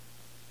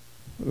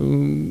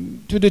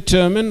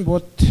determine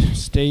what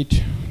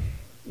state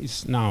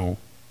is now.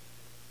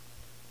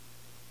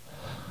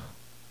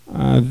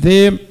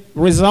 The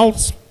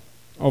results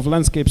of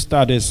landscape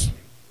studies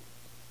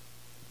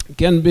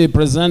can be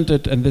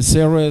presented in the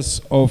series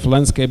of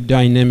landscape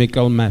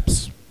dynamical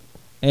maps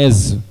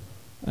as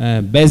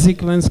a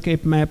basic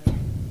landscape map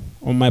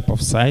or map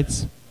of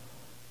sites,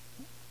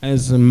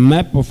 as a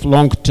map of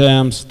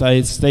long-term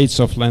states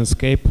of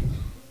landscape.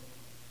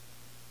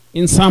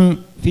 In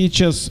some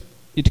features,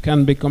 it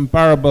can be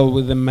comparable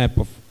with a map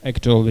of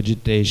actual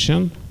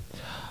vegetation.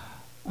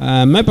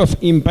 Map of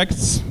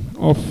impacts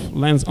of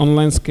on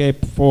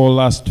landscape for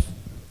last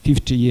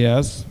 50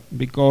 years,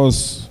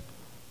 because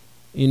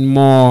in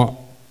more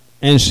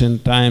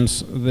ancient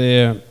times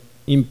the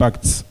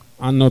impacts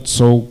are not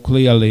so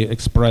clearly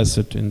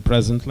expressed in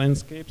present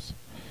landscapes.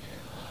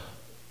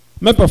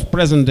 Map of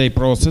present-day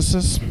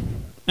processes,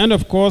 and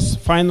of course,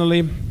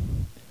 finally,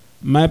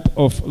 map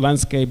of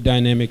landscape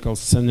dynamical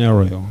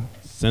scenario.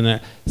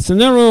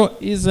 Scenario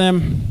is a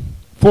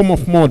form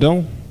of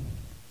model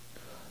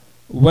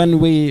when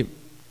we,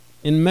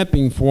 in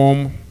mapping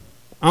form,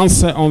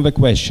 answer on the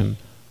question,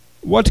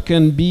 what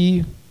can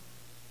be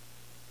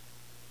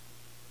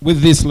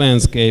with these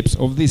landscapes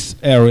of this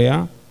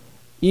area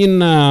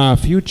in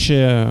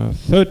future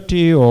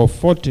 30 or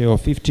 40 or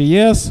 50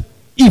 years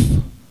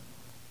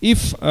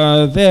if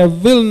there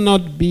will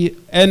not be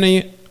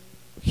any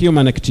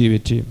human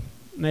activity,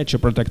 nature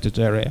protected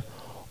area,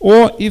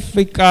 or if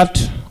we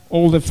cut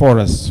all the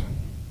forests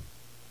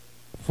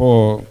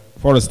for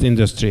forest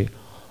industry,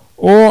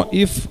 or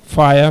if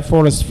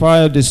forest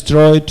fire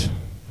destroyed,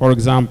 for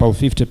example,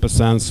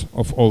 50%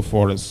 of all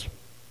forests.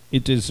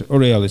 It is a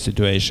real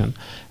situation,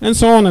 and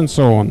so on and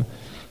so on.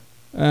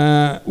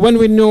 When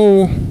we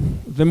know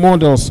the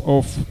models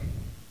of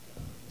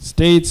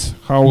states,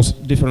 how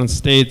different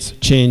states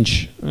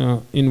change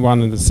in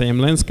one and the same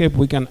landscape,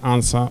 we can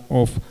answer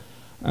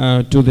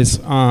to these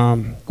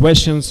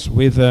questions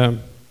with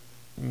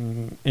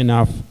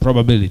enough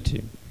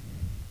probability.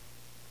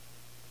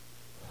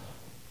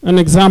 An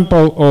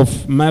example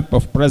of map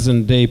of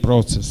present-day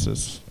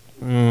processes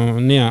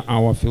near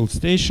our field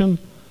station.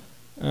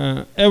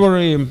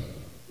 Every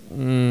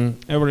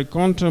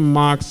contour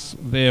marks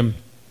the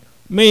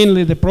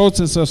mainly the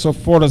processes of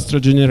forest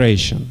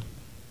regeneration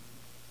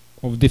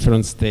of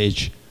different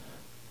stage.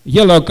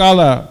 Yellow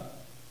color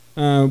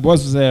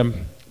was the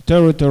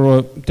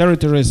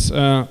territories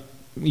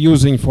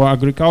using for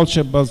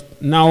agriculture, but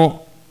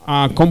now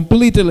are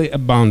completely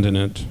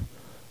abandoned.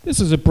 This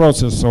is a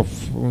process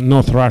of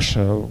North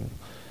Russia.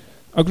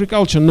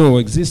 Agriculture no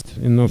exists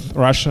in North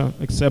Russia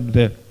except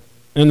the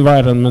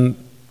environs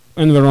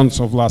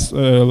of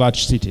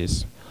large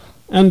cities.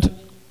 And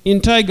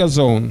in taiga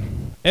zone,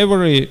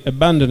 every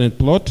abandoned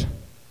plot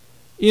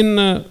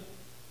in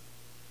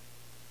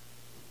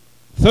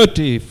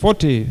 30,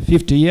 40,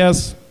 50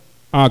 years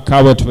are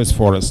covered with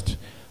forest.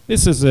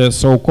 This is a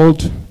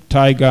so-called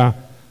taiga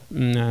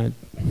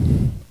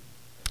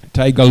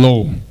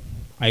law.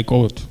 I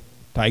call it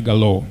taiga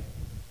law.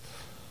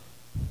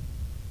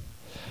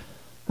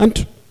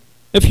 And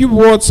a few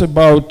words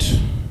about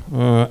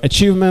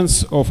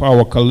achievements of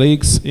our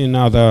colleagues in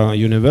other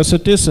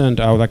universities and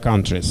other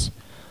countries.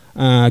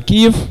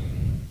 Kiev,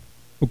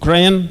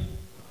 Ukraine,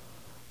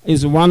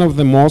 is one of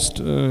the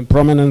most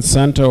prominent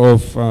center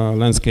of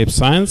landscape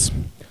science.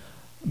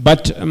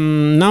 But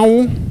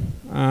now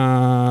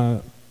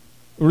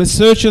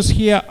researchers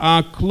here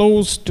are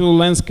close to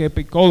landscape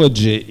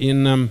ecology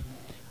in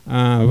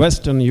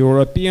Western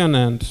European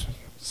and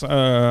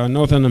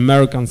Northern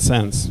American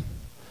sense.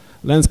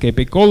 Landscape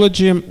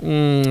ecology,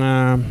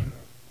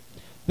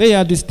 they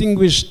are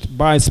distinguished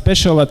by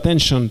special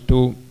attention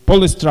to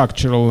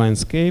polystructural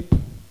landscape,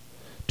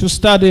 to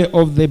study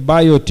of the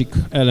biotic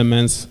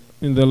elements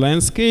in the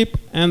landscape,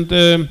 and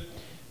the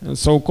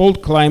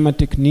so-called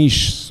climatic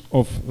niches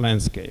of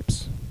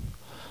landscapes.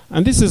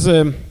 And this is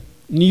a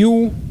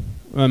new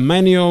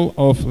manual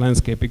of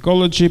landscape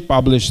ecology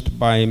published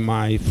by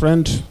my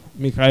friend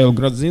Mikhail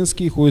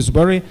Grodzinski, who is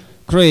very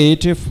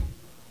creative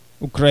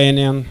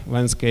Ukrainian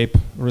landscape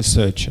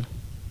researcher.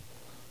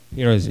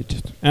 Here is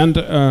it. And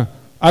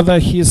other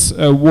his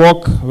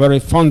work, very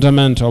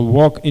fundamental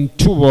work in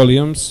 2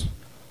 volumes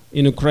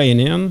in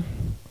Ukrainian,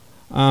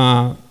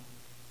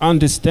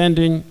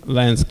 Understanding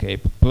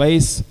Landscape,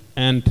 Place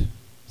and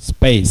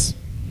Space.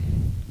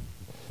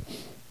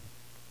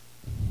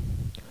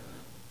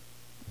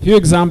 Few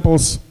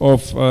examples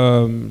of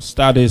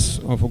studies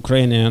of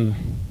Ukrainian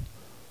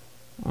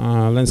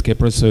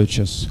landscape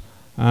researchers.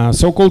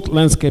 So-called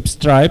landscape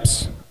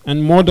stripes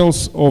and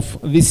models of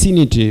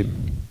vicinity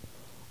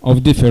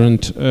of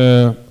different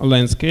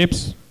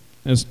landscapes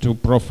as to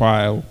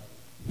profile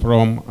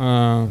from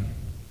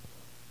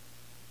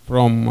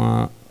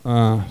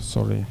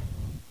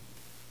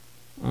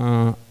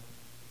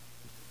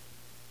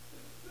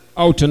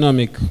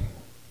autonomic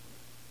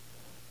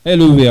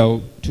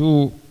alluvial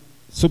to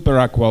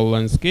superaqual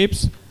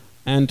landscapes,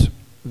 and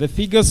the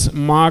figures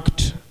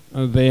marked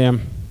the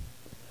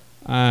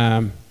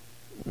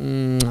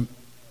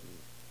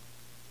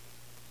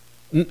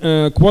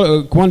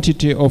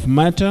quantity of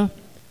matter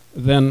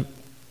then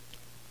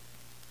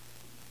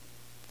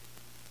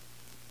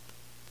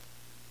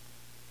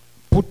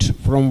put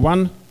from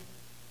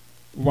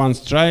one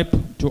stripe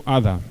to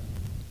other,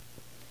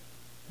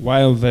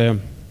 while the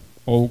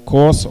whole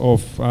course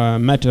of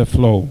matter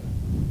flow.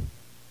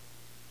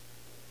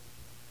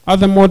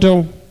 Other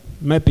model,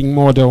 mapping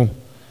model,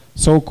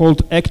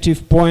 so-called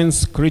active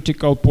points,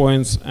 critical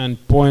points, and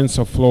points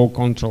of flow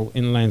control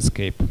in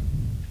landscape,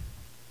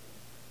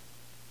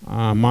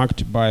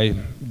 marked by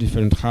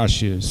different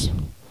hashes.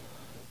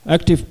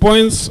 Active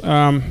points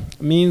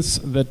means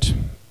that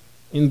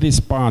in this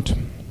part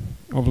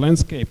of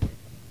landscape,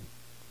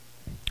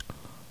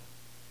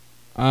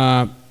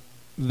 for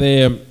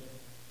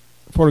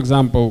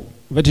example,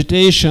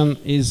 vegetation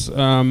is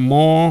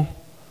more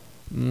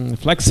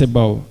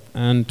flexible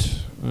and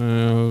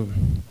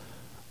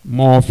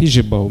more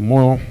feasible,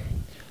 more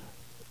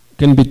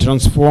can be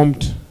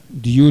transformed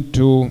due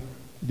to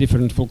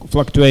different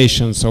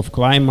fluctuations of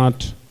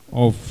climate,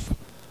 of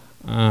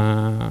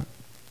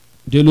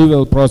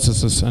diluvial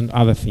processes and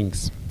other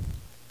things.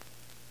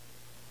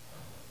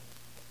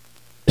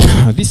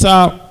 These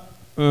are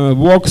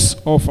works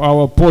of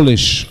our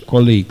Polish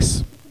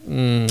colleagues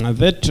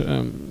that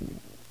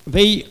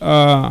they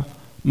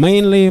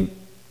mainly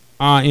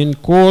are in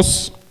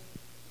course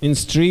in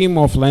stream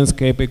of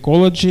landscape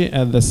ecology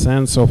at the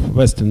sense of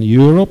Western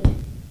Europe,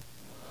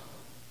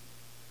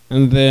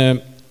 and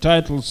the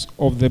titles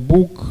of the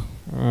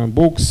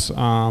books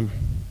are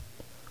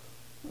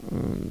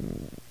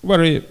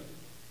very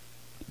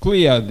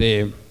clear.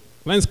 The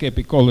landscape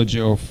ecology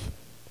of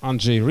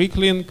Andrzej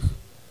Rykling,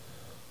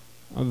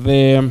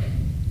 the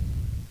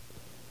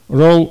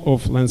role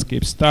of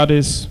landscape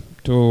studies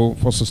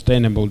for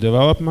sustainable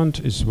development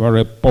is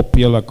very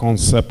popular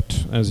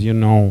concept, as you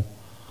know.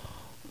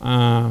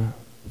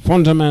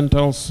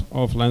 Fundamentals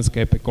of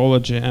landscape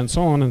ecology, and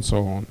so on and so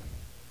on.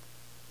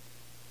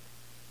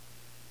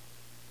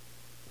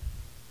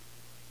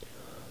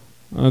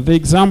 The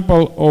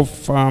example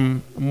of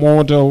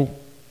model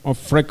of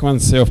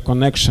frequency of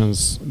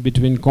connections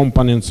between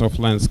components of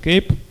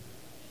landscape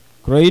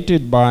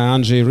created by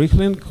Andrzej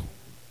Rykling,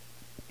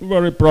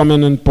 very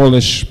prominent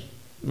Polish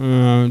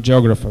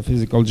geographer,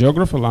 physical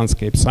geographer,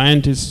 landscape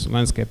scientist,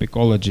 landscape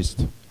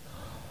ecologist.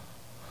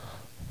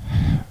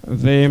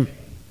 The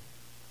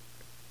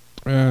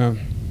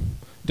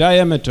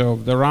diameter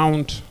of the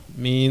round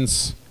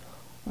means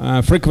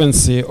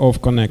frequency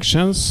of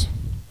connections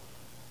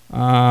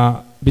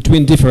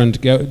between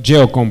different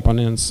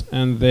geocomponents,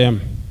 and the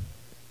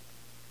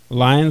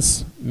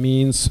lines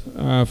means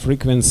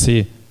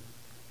frequency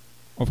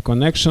of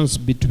connections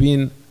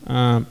between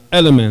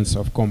elements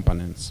of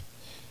components.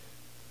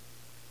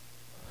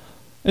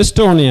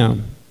 Estonia,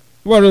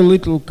 very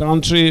little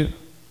country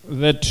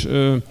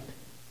that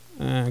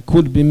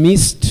could be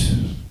missed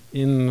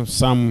in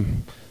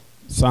some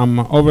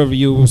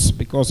overviews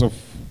because of,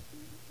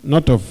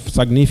 not of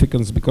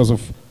significance, because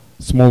of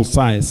small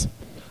size.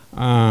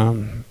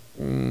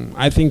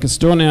 I think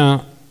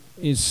Estonia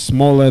is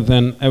smaller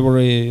than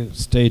every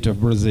state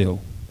of Brazil,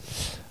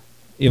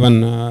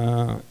 even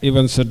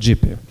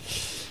Sergipe.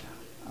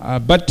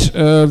 But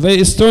the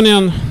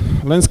Estonian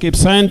landscape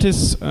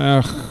scientists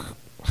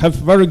have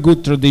very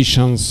good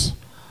traditions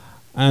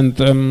and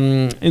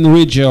in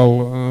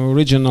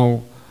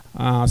regional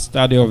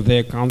study of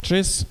their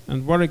countries,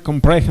 and very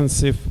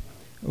comprehensive,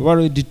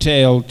 very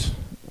detailed,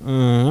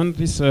 and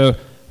this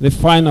the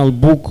final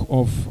book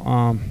of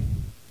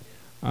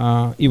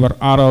Ivar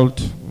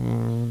Arald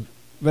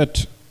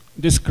that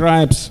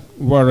describes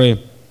very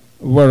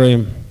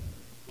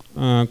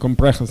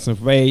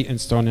comprehensive way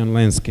Estonian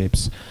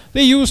landscapes.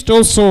 They used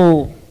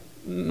also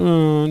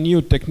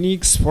new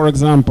techniques, for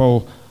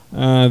example,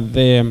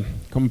 the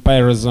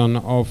comparison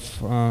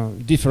of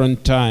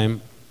different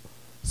time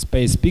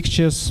space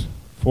pictures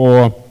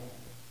for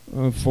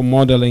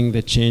modeling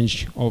the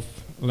change of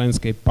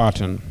landscape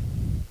pattern.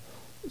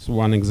 It's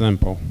one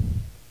example.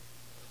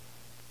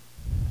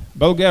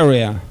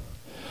 Bulgaria,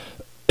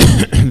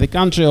 the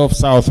country of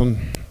southern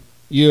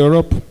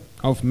Europe,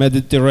 of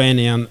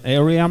Mediterranean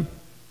area,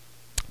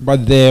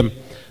 but the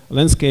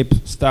landscape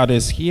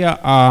studies here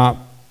are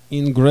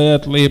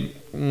greatly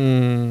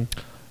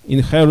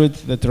inherit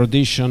the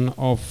tradition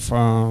of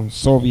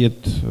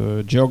Soviet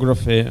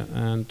geography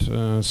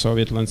and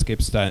Soviet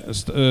landscape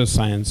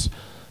science.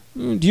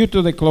 Due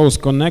to the close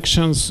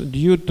connections,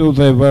 due to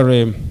the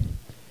very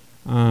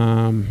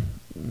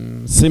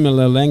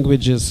similar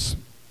languages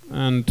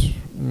and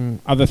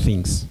other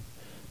things.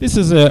 This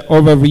is an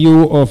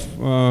overview of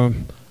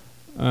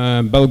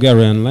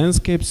Bulgarian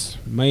landscapes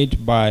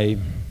made by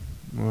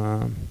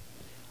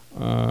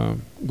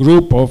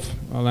group of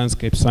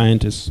landscape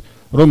scientists.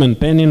 Rumen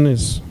Penin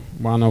is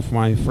one of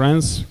my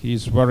friends.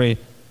 He's very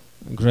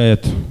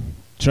great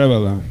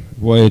traveler,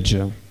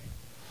 voyager,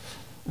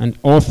 and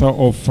author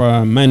of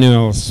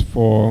manuals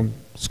for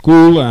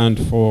school and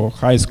for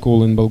high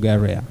school in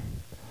Bulgaria.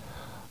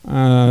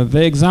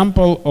 The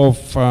example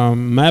of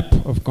map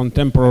of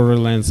contemporary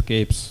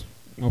landscapes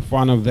of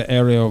one of the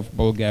area of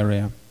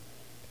Bulgaria,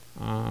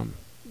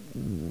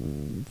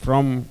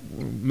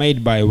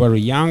 made by a very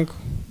young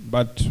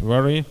but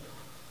very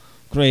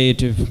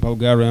creative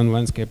Bulgarian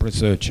landscape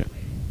researcher.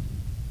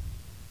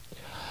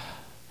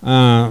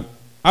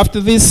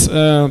 After this,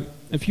 a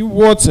few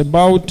words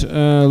about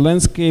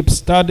landscape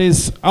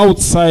studies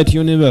outside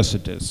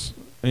universities,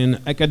 in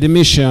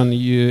academician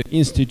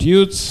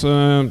institutes,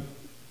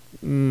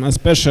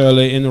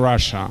 especially in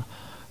Russia.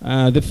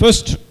 The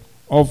first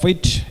of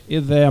it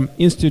is the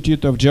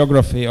Institute of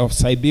Geography of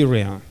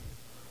Siberia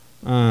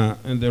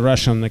in the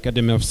Russian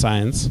Academy of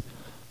Science,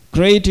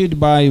 created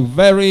by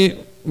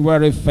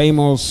very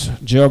famous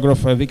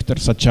geographer Viktor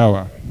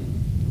Sachava.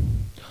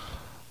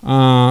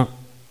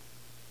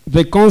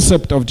 The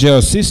concept of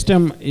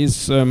geosystem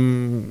is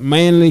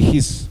mainly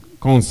his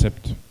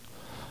concept.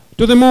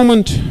 To the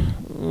moment,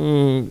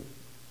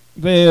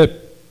 the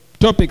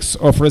topics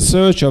of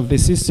research of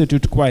this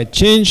institute quite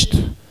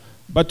changed,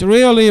 but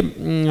really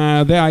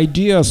the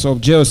ideas of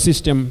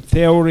geosystem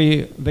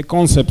theory, the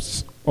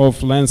concepts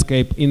of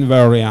landscape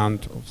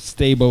invariant, of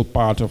stable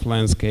part of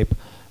landscape,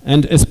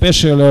 and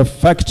especially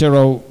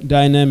factorial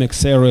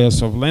dynamics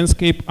areas of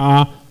landscape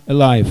are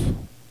alive.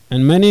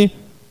 And many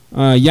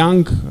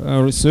young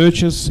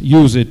researchers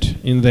use it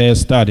in their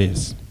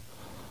studies,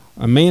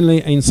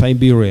 mainly in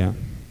Siberia.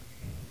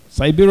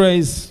 Siberia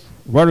is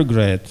very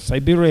great.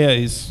 Siberia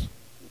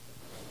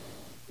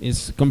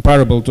is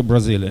comparable to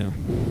Brasilia.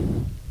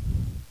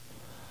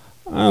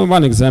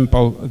 One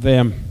example,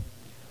 the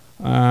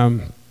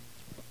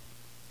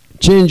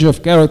change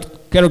of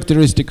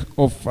characteristic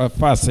of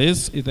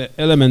facies is the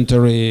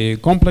elementary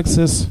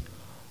complexes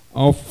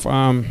of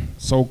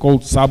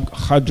so-called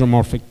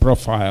subhydromorphic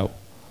profile.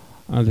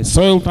 The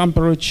soil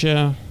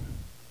temperature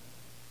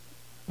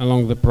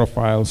along the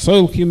profile,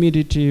 soil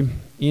humidity,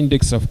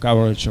 index of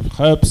coverage of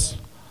herbs,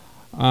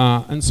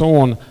 and so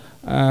on.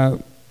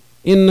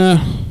 In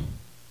a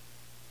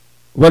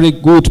very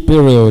good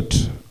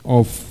period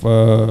of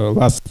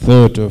last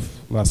third of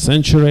last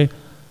century,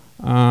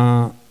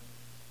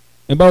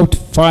 about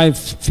 5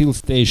 field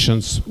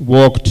stations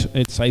worked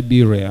at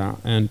Siberia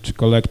and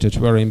collected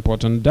very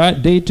important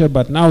data,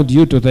 but now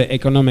due to the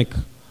economic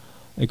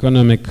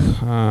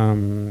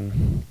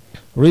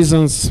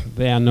reasons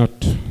they are not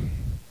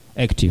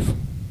active.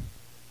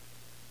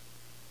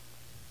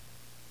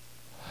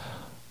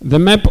 The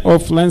map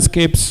of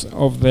landscapes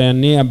of the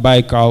near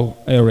Baikal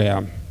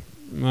area.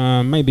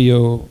 Maybe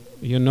you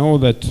know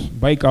that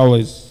Baikal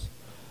is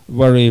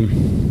very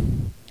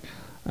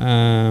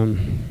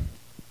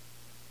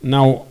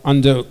now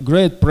under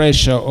great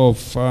pressure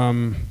of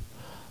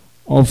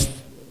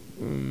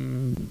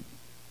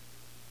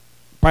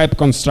pipe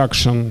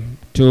construction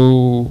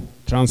to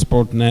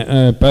transport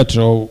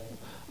petrol,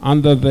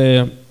 under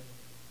the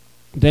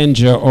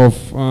danger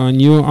of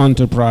new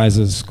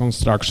enterprises,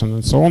 construction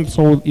and so on.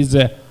 So it's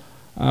a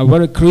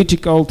very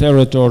critical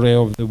territory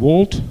of the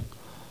world,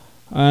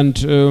 and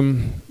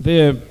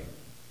the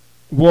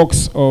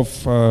works of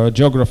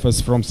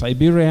geographers from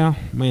Siberia,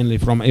 mainly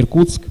from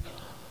Irkutsk,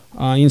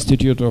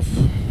 Institute of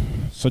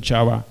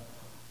Sochava,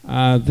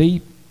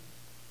 they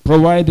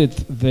provided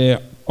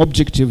the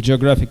objective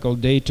geographical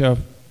data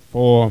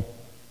for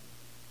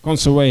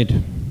conserve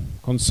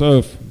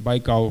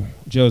Baikal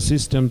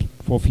geosystem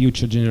for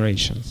future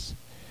generations.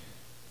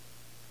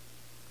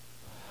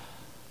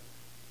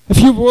 A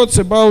few words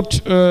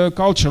about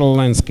cultural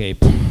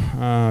landscape.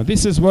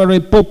 This is very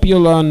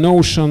popular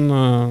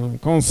notion,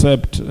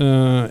 concept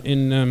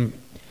in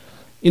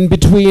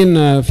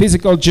between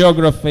physical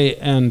geography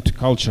and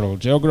cultural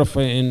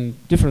geography in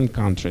different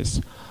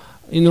countries.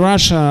 In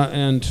Russia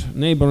and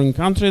neighboring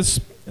countries,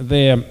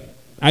 the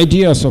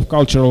ideas of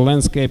cultural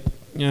landscape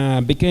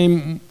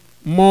became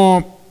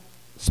more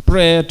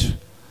spread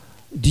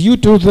due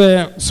to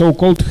the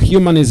so-called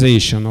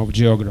humanization of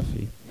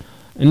geography.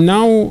 And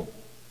now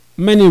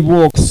many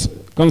works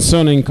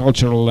concerning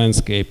cultural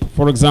landscape,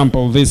 for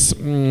example, this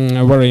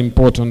very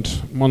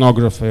important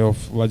monography of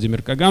Vladimir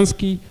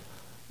Kagansky,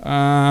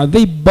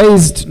 they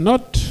based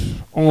not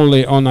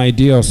only on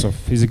ideas of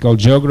physical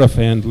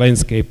geography and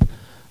landscape,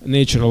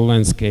 natural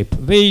landscape,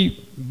 they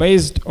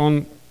based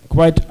on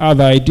quite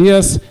other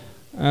ideas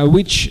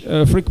which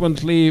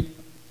frequently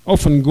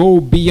often go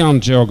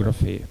beyond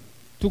geography,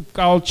 to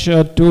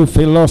culture, to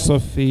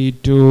philosophy,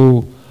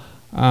 to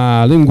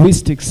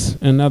linguistics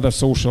and other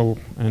social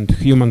and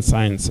human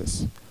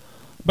sciences.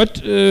 But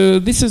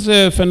this is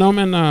a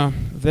phenomena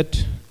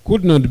that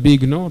could not be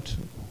ignored.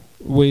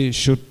 We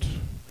should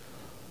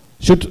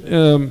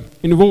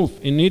involve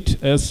in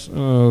it as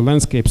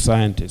landscape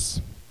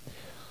scientists.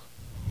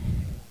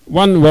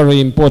 One very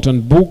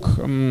important book,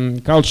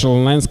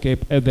 Cultural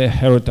Landscape at the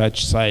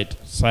Heritage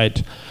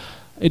Site.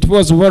 It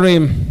was a very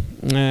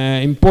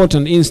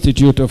important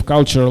institute of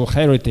cultural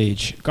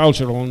heritage,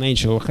 cultural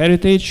natural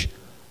heritage,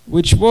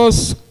 which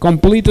was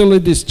completely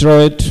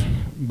destroyed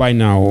by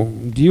now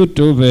due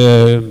to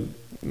the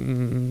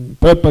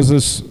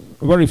purposes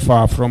very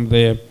far from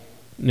the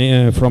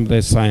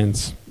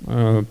science,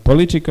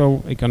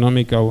 political,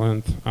 economical,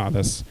 and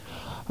others.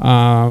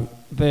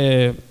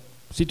 The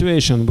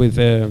situation with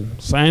the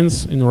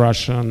science in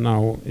Russia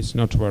now is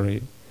not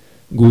very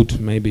good.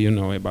 Maybe you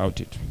know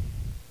about it.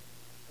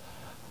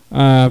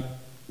 The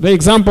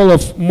example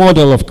of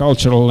model of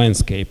cultural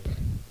landscape,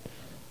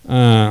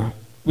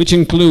 which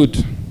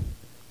include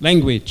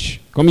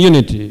language,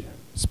 community,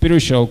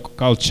 spiritual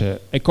culture,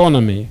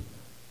 economy,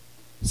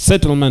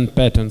 settlement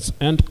patterns,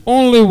 and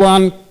only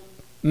one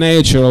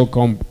natural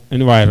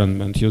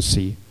environment you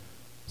see.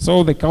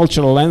 So the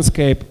cultural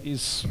landscape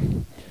is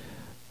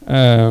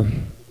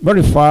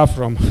very far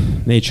from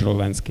natural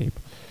landscape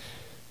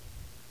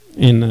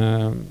in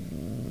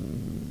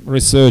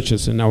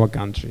researchers in our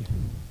country.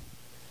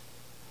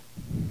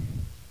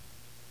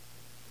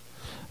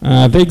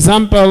 The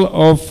example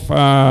of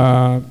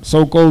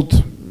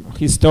so-called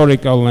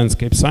historical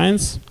landscape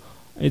science,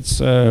 it's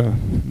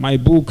my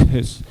book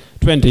is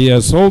 20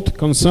 years old,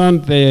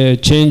 concerned the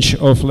change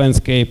of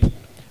landscape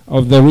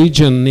of the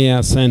region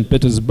near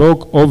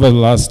Saint-Petersburg over the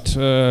last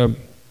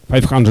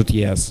 500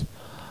 years.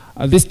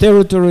 This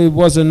territory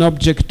was an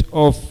object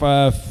of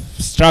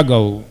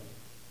struggle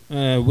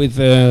with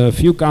a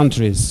few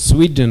countries,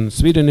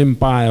 Sweden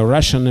Empire,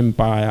 Russian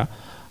Empire,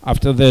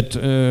 after that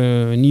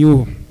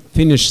new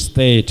Finnish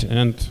state,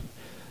 and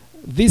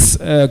these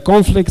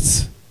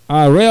conflicts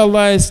are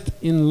realized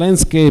in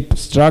landscape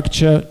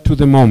structure to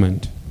the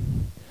moment.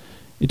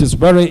 It is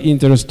very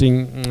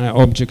interesting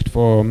object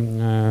for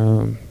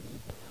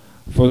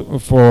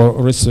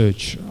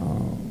research.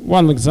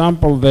 One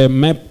example, the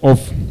map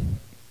of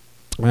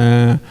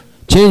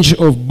change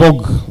of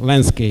bog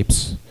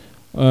landscapes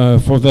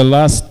for the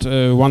last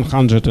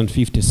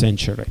 150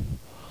 century.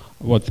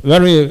 What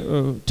very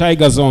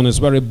taiga zone is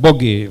very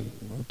boggy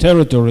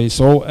territory,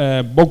 so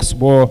bogs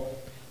were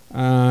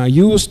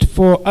used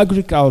for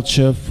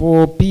agriculture,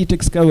 for peat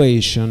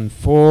excavation,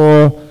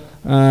 for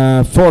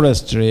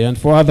forestry, and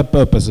for other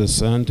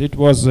purposes, and it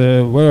was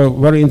a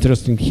very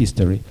interesting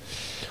history.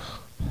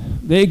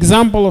 The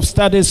example of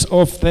studies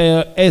of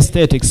the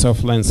aesthetics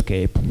of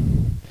landscape.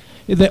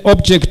 The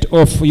object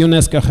of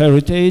UNESCO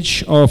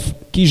heritage of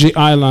Kizhi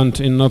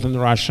Island in northern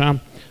Russia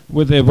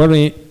with a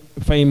very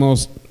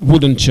famous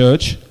wooden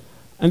church.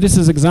 And this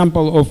is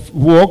example of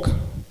work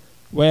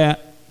where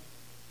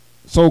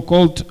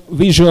so-called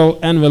visual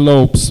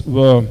envelopes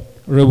were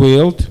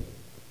revealed.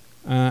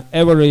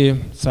 Every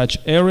such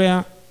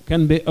area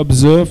can be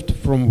observed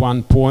from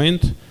one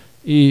point.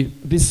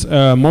 These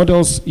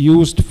models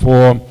used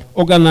for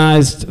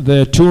organized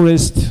the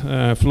tourist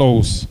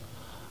flows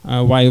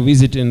while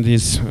visiting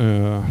this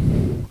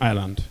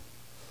island.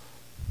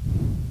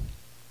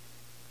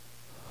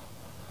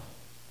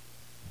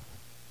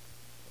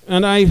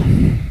 And I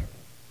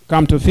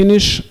come to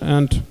finish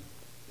and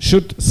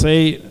should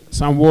say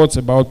some words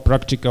about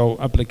practical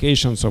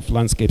applications of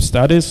landscape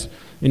studies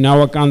in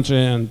our country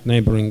and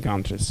neighboring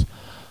countries.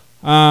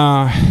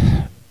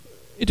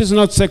 It is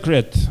not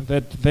secret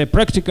that the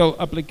practical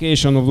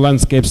application of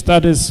landscape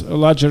studies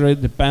largely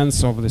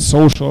depends on the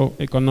social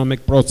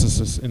economic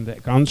processes in the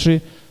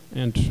country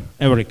and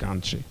every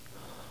country.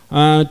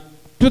 To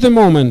the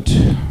moment,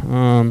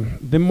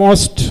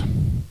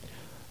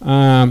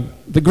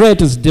 the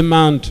greatest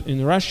demand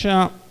in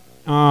Russia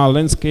are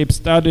landscape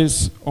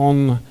studies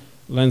on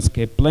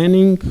landscape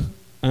planning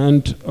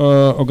and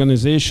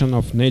organization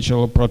of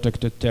natural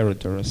protected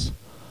territories.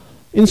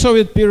 In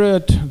Soviet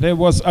period, there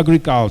was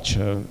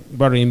agriculture,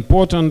 very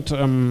important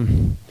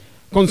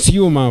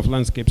consumer of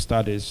landscape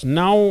studies.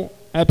 Now,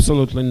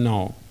 absolutely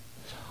no.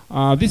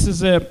 This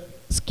is a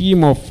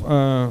scheme of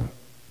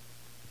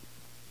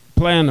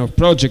plan of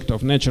project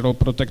of natural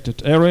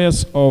protected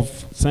areas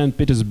of St.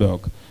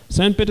 Petersburg.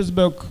 St.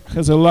 Petersburg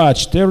has a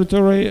large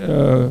territory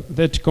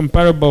that's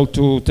comparable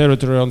to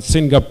territory on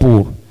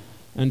Singapore,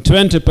 and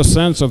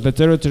 20% of the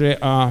territory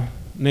are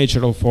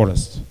natural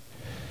forests.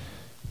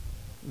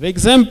 The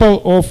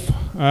example of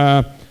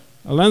a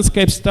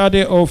landscape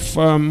study of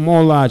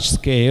more large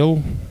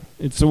scale,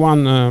 it's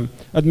one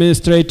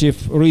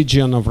administrative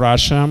region of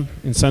Russia,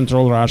 in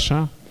central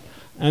Russia,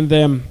 and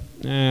the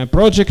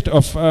project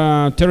of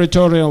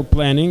territorial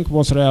planning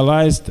was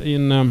realized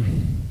in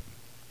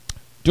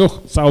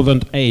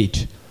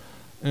 2008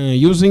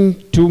 using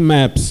two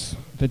maps,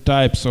 the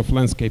types of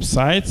landscape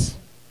sites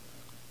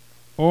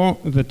or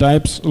the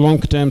types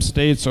long-term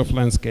states of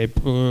landscape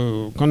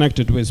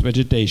connected with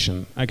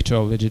vegetation,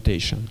 actual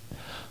vegetation.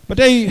 But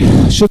I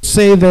should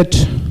say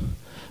that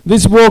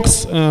these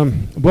works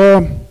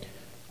were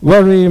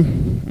very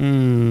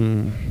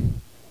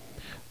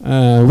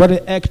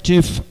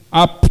active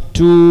up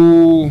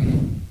to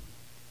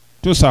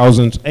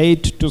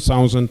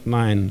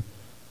 2008-2009,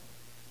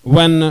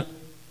 when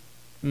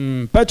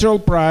petrol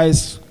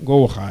price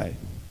go high.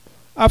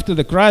 After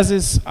the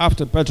crisis,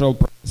 after petrol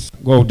price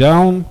go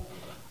down,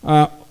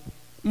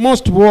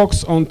 most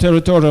works on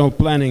territorial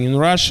planning in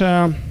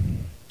Russia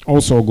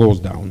also goes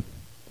down.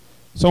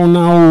 So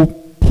now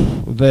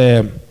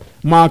the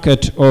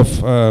market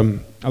of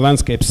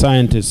landscape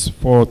scientists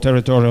for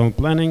territorial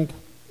planning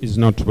is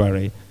not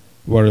very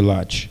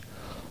large.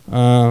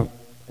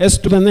 As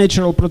to the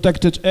natural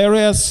protected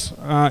areas,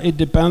 it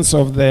depends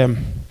on the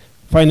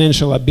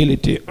financial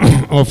ability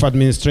of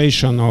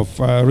administration of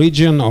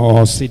region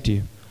or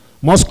city.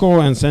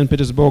 Moscow and St.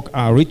 Petersburg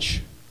are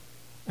rich,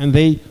 and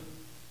they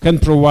can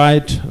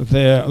provide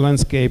the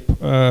landscape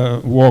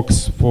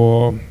works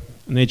for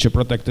nature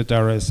protected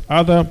areas.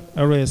 Other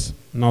areas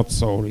not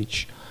so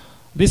rich.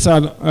 These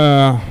are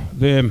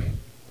the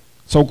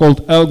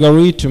so-called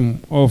algorithm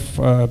of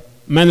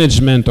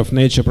management of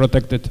nature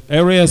protected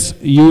areas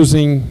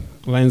using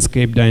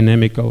landscape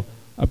dynamical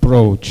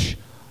approach.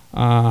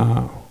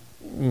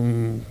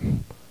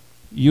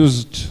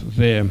 Used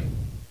the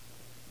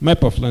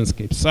map of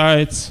landscape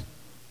sites,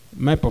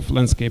 map of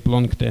landscape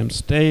long-term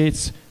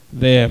states,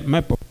 the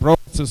map of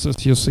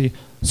processes, you see,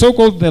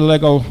 so-called the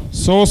legal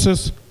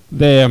sources,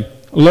 the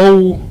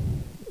law,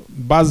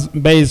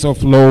 base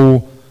of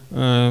law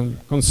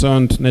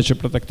concerned nature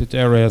protected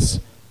areas,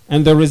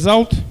 and the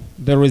result,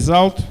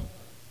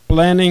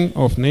 planning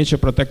of nature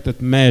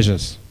protected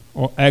measures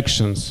or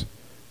actions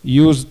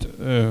used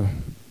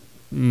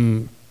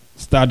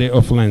study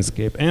of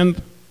landscape,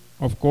 and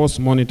of course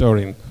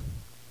monitoring.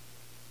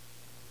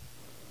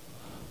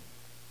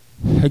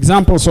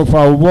 Examples of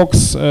our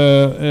works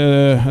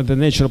at the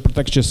natural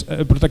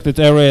protected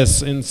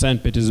areas in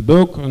St.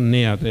 Petersburg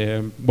near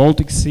the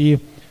Baltic Sea,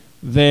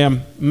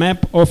 the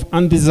map of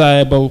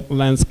undesirable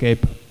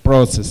landscape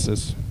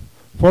processes.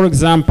 For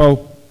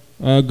example,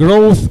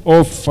 growth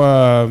of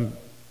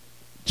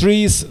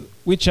trees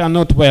which are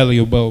not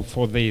valuable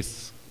for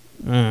these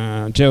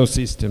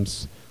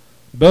geosystems,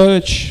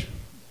 birch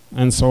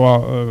and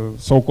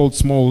so-called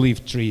small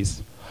leaf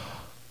trees.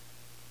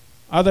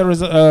 Other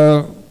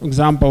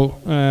example,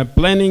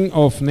 planning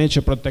of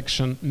nature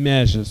protection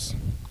measures.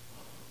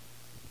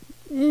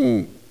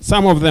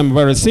 Some of them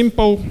very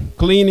simple,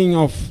 cleaning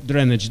of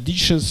drainage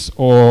ditches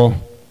or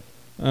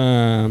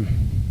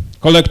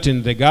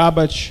collecting the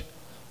garbage,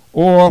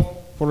 or,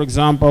 for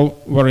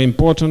example, very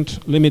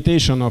important,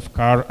 limitation of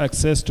car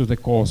access to the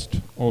coast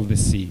of the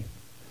sea.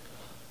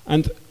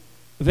 And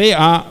they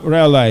are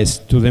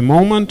realized to the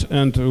moment,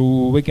 and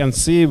we can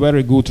see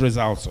very good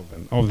results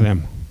of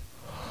them.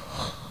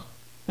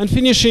 And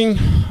finishing,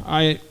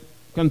 I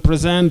can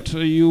present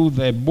to you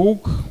the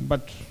book,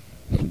 but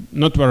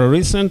not very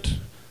recent.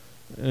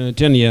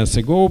 10 years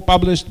ago,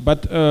 published,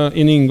 but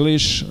in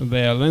English,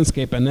 their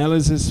Landscape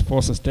Analysis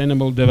for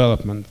Sustainable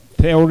Development,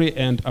 Theory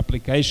and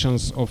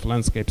Applications of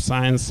Landscape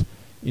Science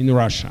in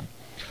Russia.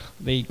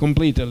 They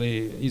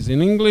completely is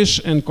in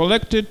English and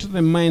collected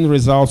the main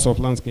results of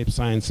landscape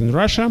science in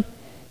Russia,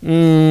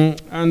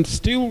 and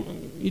still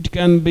it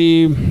can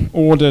be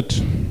ordered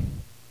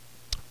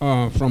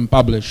from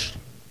publisher,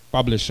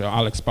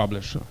 Alex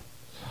Publisher.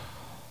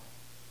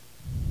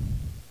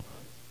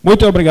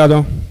 Muito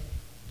obrigado.